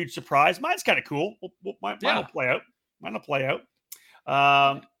yours not a huge surprise. Mine's kind of cool. Mine will play out. Mine will play out.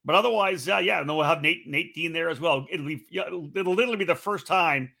 But otherwise, and then we'll have Nate Dean there as well. It'll literally be the first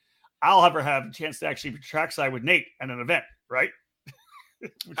time I'll ever have a chance to actually be trackside with Nate at an event, right?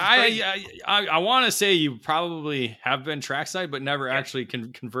 I want to say you probably have been trackside, but never actually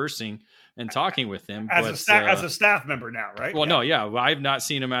conversing and talking with him as a staff member now, right? Well, I've not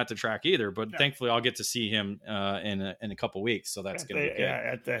seen him at the track either, but thankfully I'll get to see him in a couple weeks, so that's going to be good.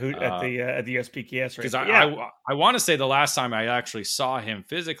 At the SPKS race. Because I want to say the last time I actually saw him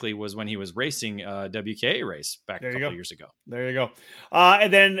physically was when he was racing WKA race back a couple of years ago. There you go.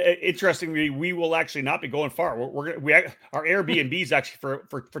 And then interestingly, we will actually not be going far. Our Airbnb is actually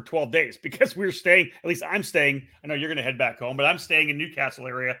for 12 days because we're staying. At least I'm staying. I know you're going to head back home, but I'm staying in Newcastle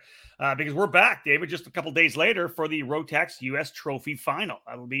area. Because we're back, David, just a couple days later for the Rotax US Trophy Final.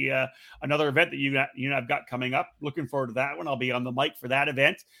 That'll be another event that you and I've got coming up. Looking forward to that one. I'll be on the mic for that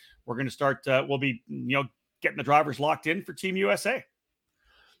event. We're going to start. We'll be getting the drivers locked in for Team USA.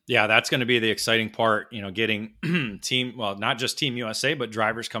 Yeah, that's going to be the exciting part. Getting not just Team USA, but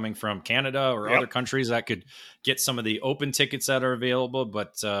drivers coming from Canada or other countries that could get some of the open tickets that are available,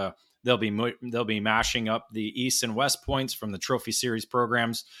 but. They'll be mashing up the East and West points from the Trophy Series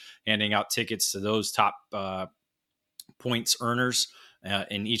programs, handing out tickets to those top points earners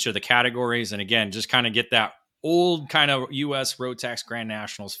in each of the categories. And again, just kind of get that old kind of U.S. Rotax Grand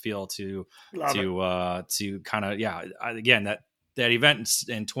Nationals feel to kind of again that event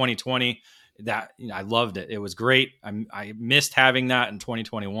in 2020 that I loved it. It was great. I missed having that in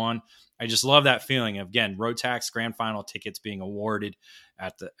 2021. I just love that feeling of, again, Rotax Grand Final tickets being awarded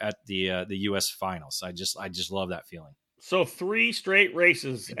at the U.S. Finals. I just love that feeling. So 3 straight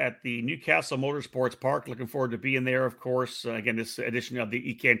races at the Newcastle Motorsports Park. Looking forward to being there, of course. Again, this edition of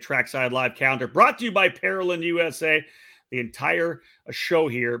the EKN Trackside Live Calendar brought to you by Parolin USA. The entire show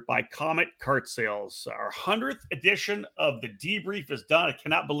here by Comet Kart Sales. Our 100th edition of the debrief is done. I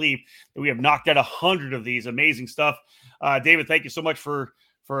cannot believe that we have knocked out 100 of these. Amazing stuff. David, thank you so much for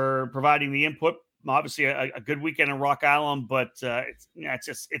providing the input. Obviously a good weekend in Rock Island, but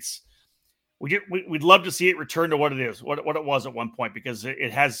we'd love to see it return to what it is, what it was at one point, because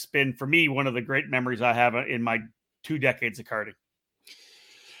it has been, for me, one of the great memories I have in my 2 decades of karting.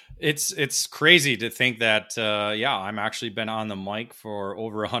 It's crazy to think that, I'm actually been on the mic for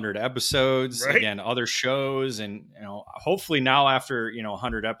over 100 episodes, right? Again, other shows. And, hopefully now after,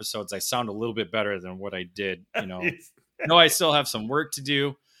 100 episodes, I sound a little bit better than what I did, I still have some work to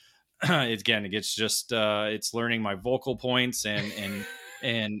do. Again, it's just, it's learning my vocal points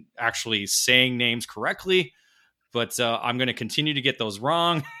and actually saying names correctly. But I'm going to continue to get those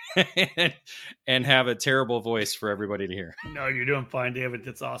wrong and have a terrible voice for everybody to hear. No, you're doing fine, David.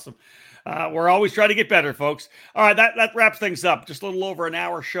 That's awesome. We're always trying to get better, folks. All right, that wraps things up. Just a little over an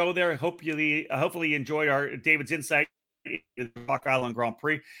hour show there. Hopefully you enjoyed David's insight into the Rock Island Grand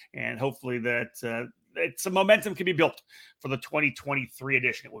Prix, and hopefully that some momentum can be built for the 2023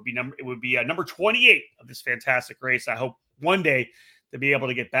 edition. It would be number 28 of this fantastic race. I hope one day to be able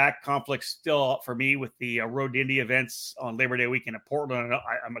to get back. Conflicts still for me with the Road to Indy events on Labor Day weekend in Portland.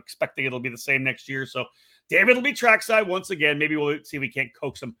 I'm expecting it'll be the same next year. So David will be trackside once again. Maybe we'll see if we can't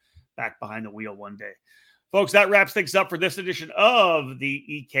coax him back behind the wheel one day. Folks, that wraps things up for this edition of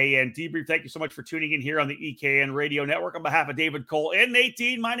the EKN Debrief. Thank you so much for tuning in here on the EKN Radio Network. On behalf of David Cole and Nate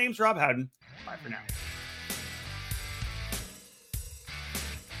Dean, my name's Rob Howden. Bye for now.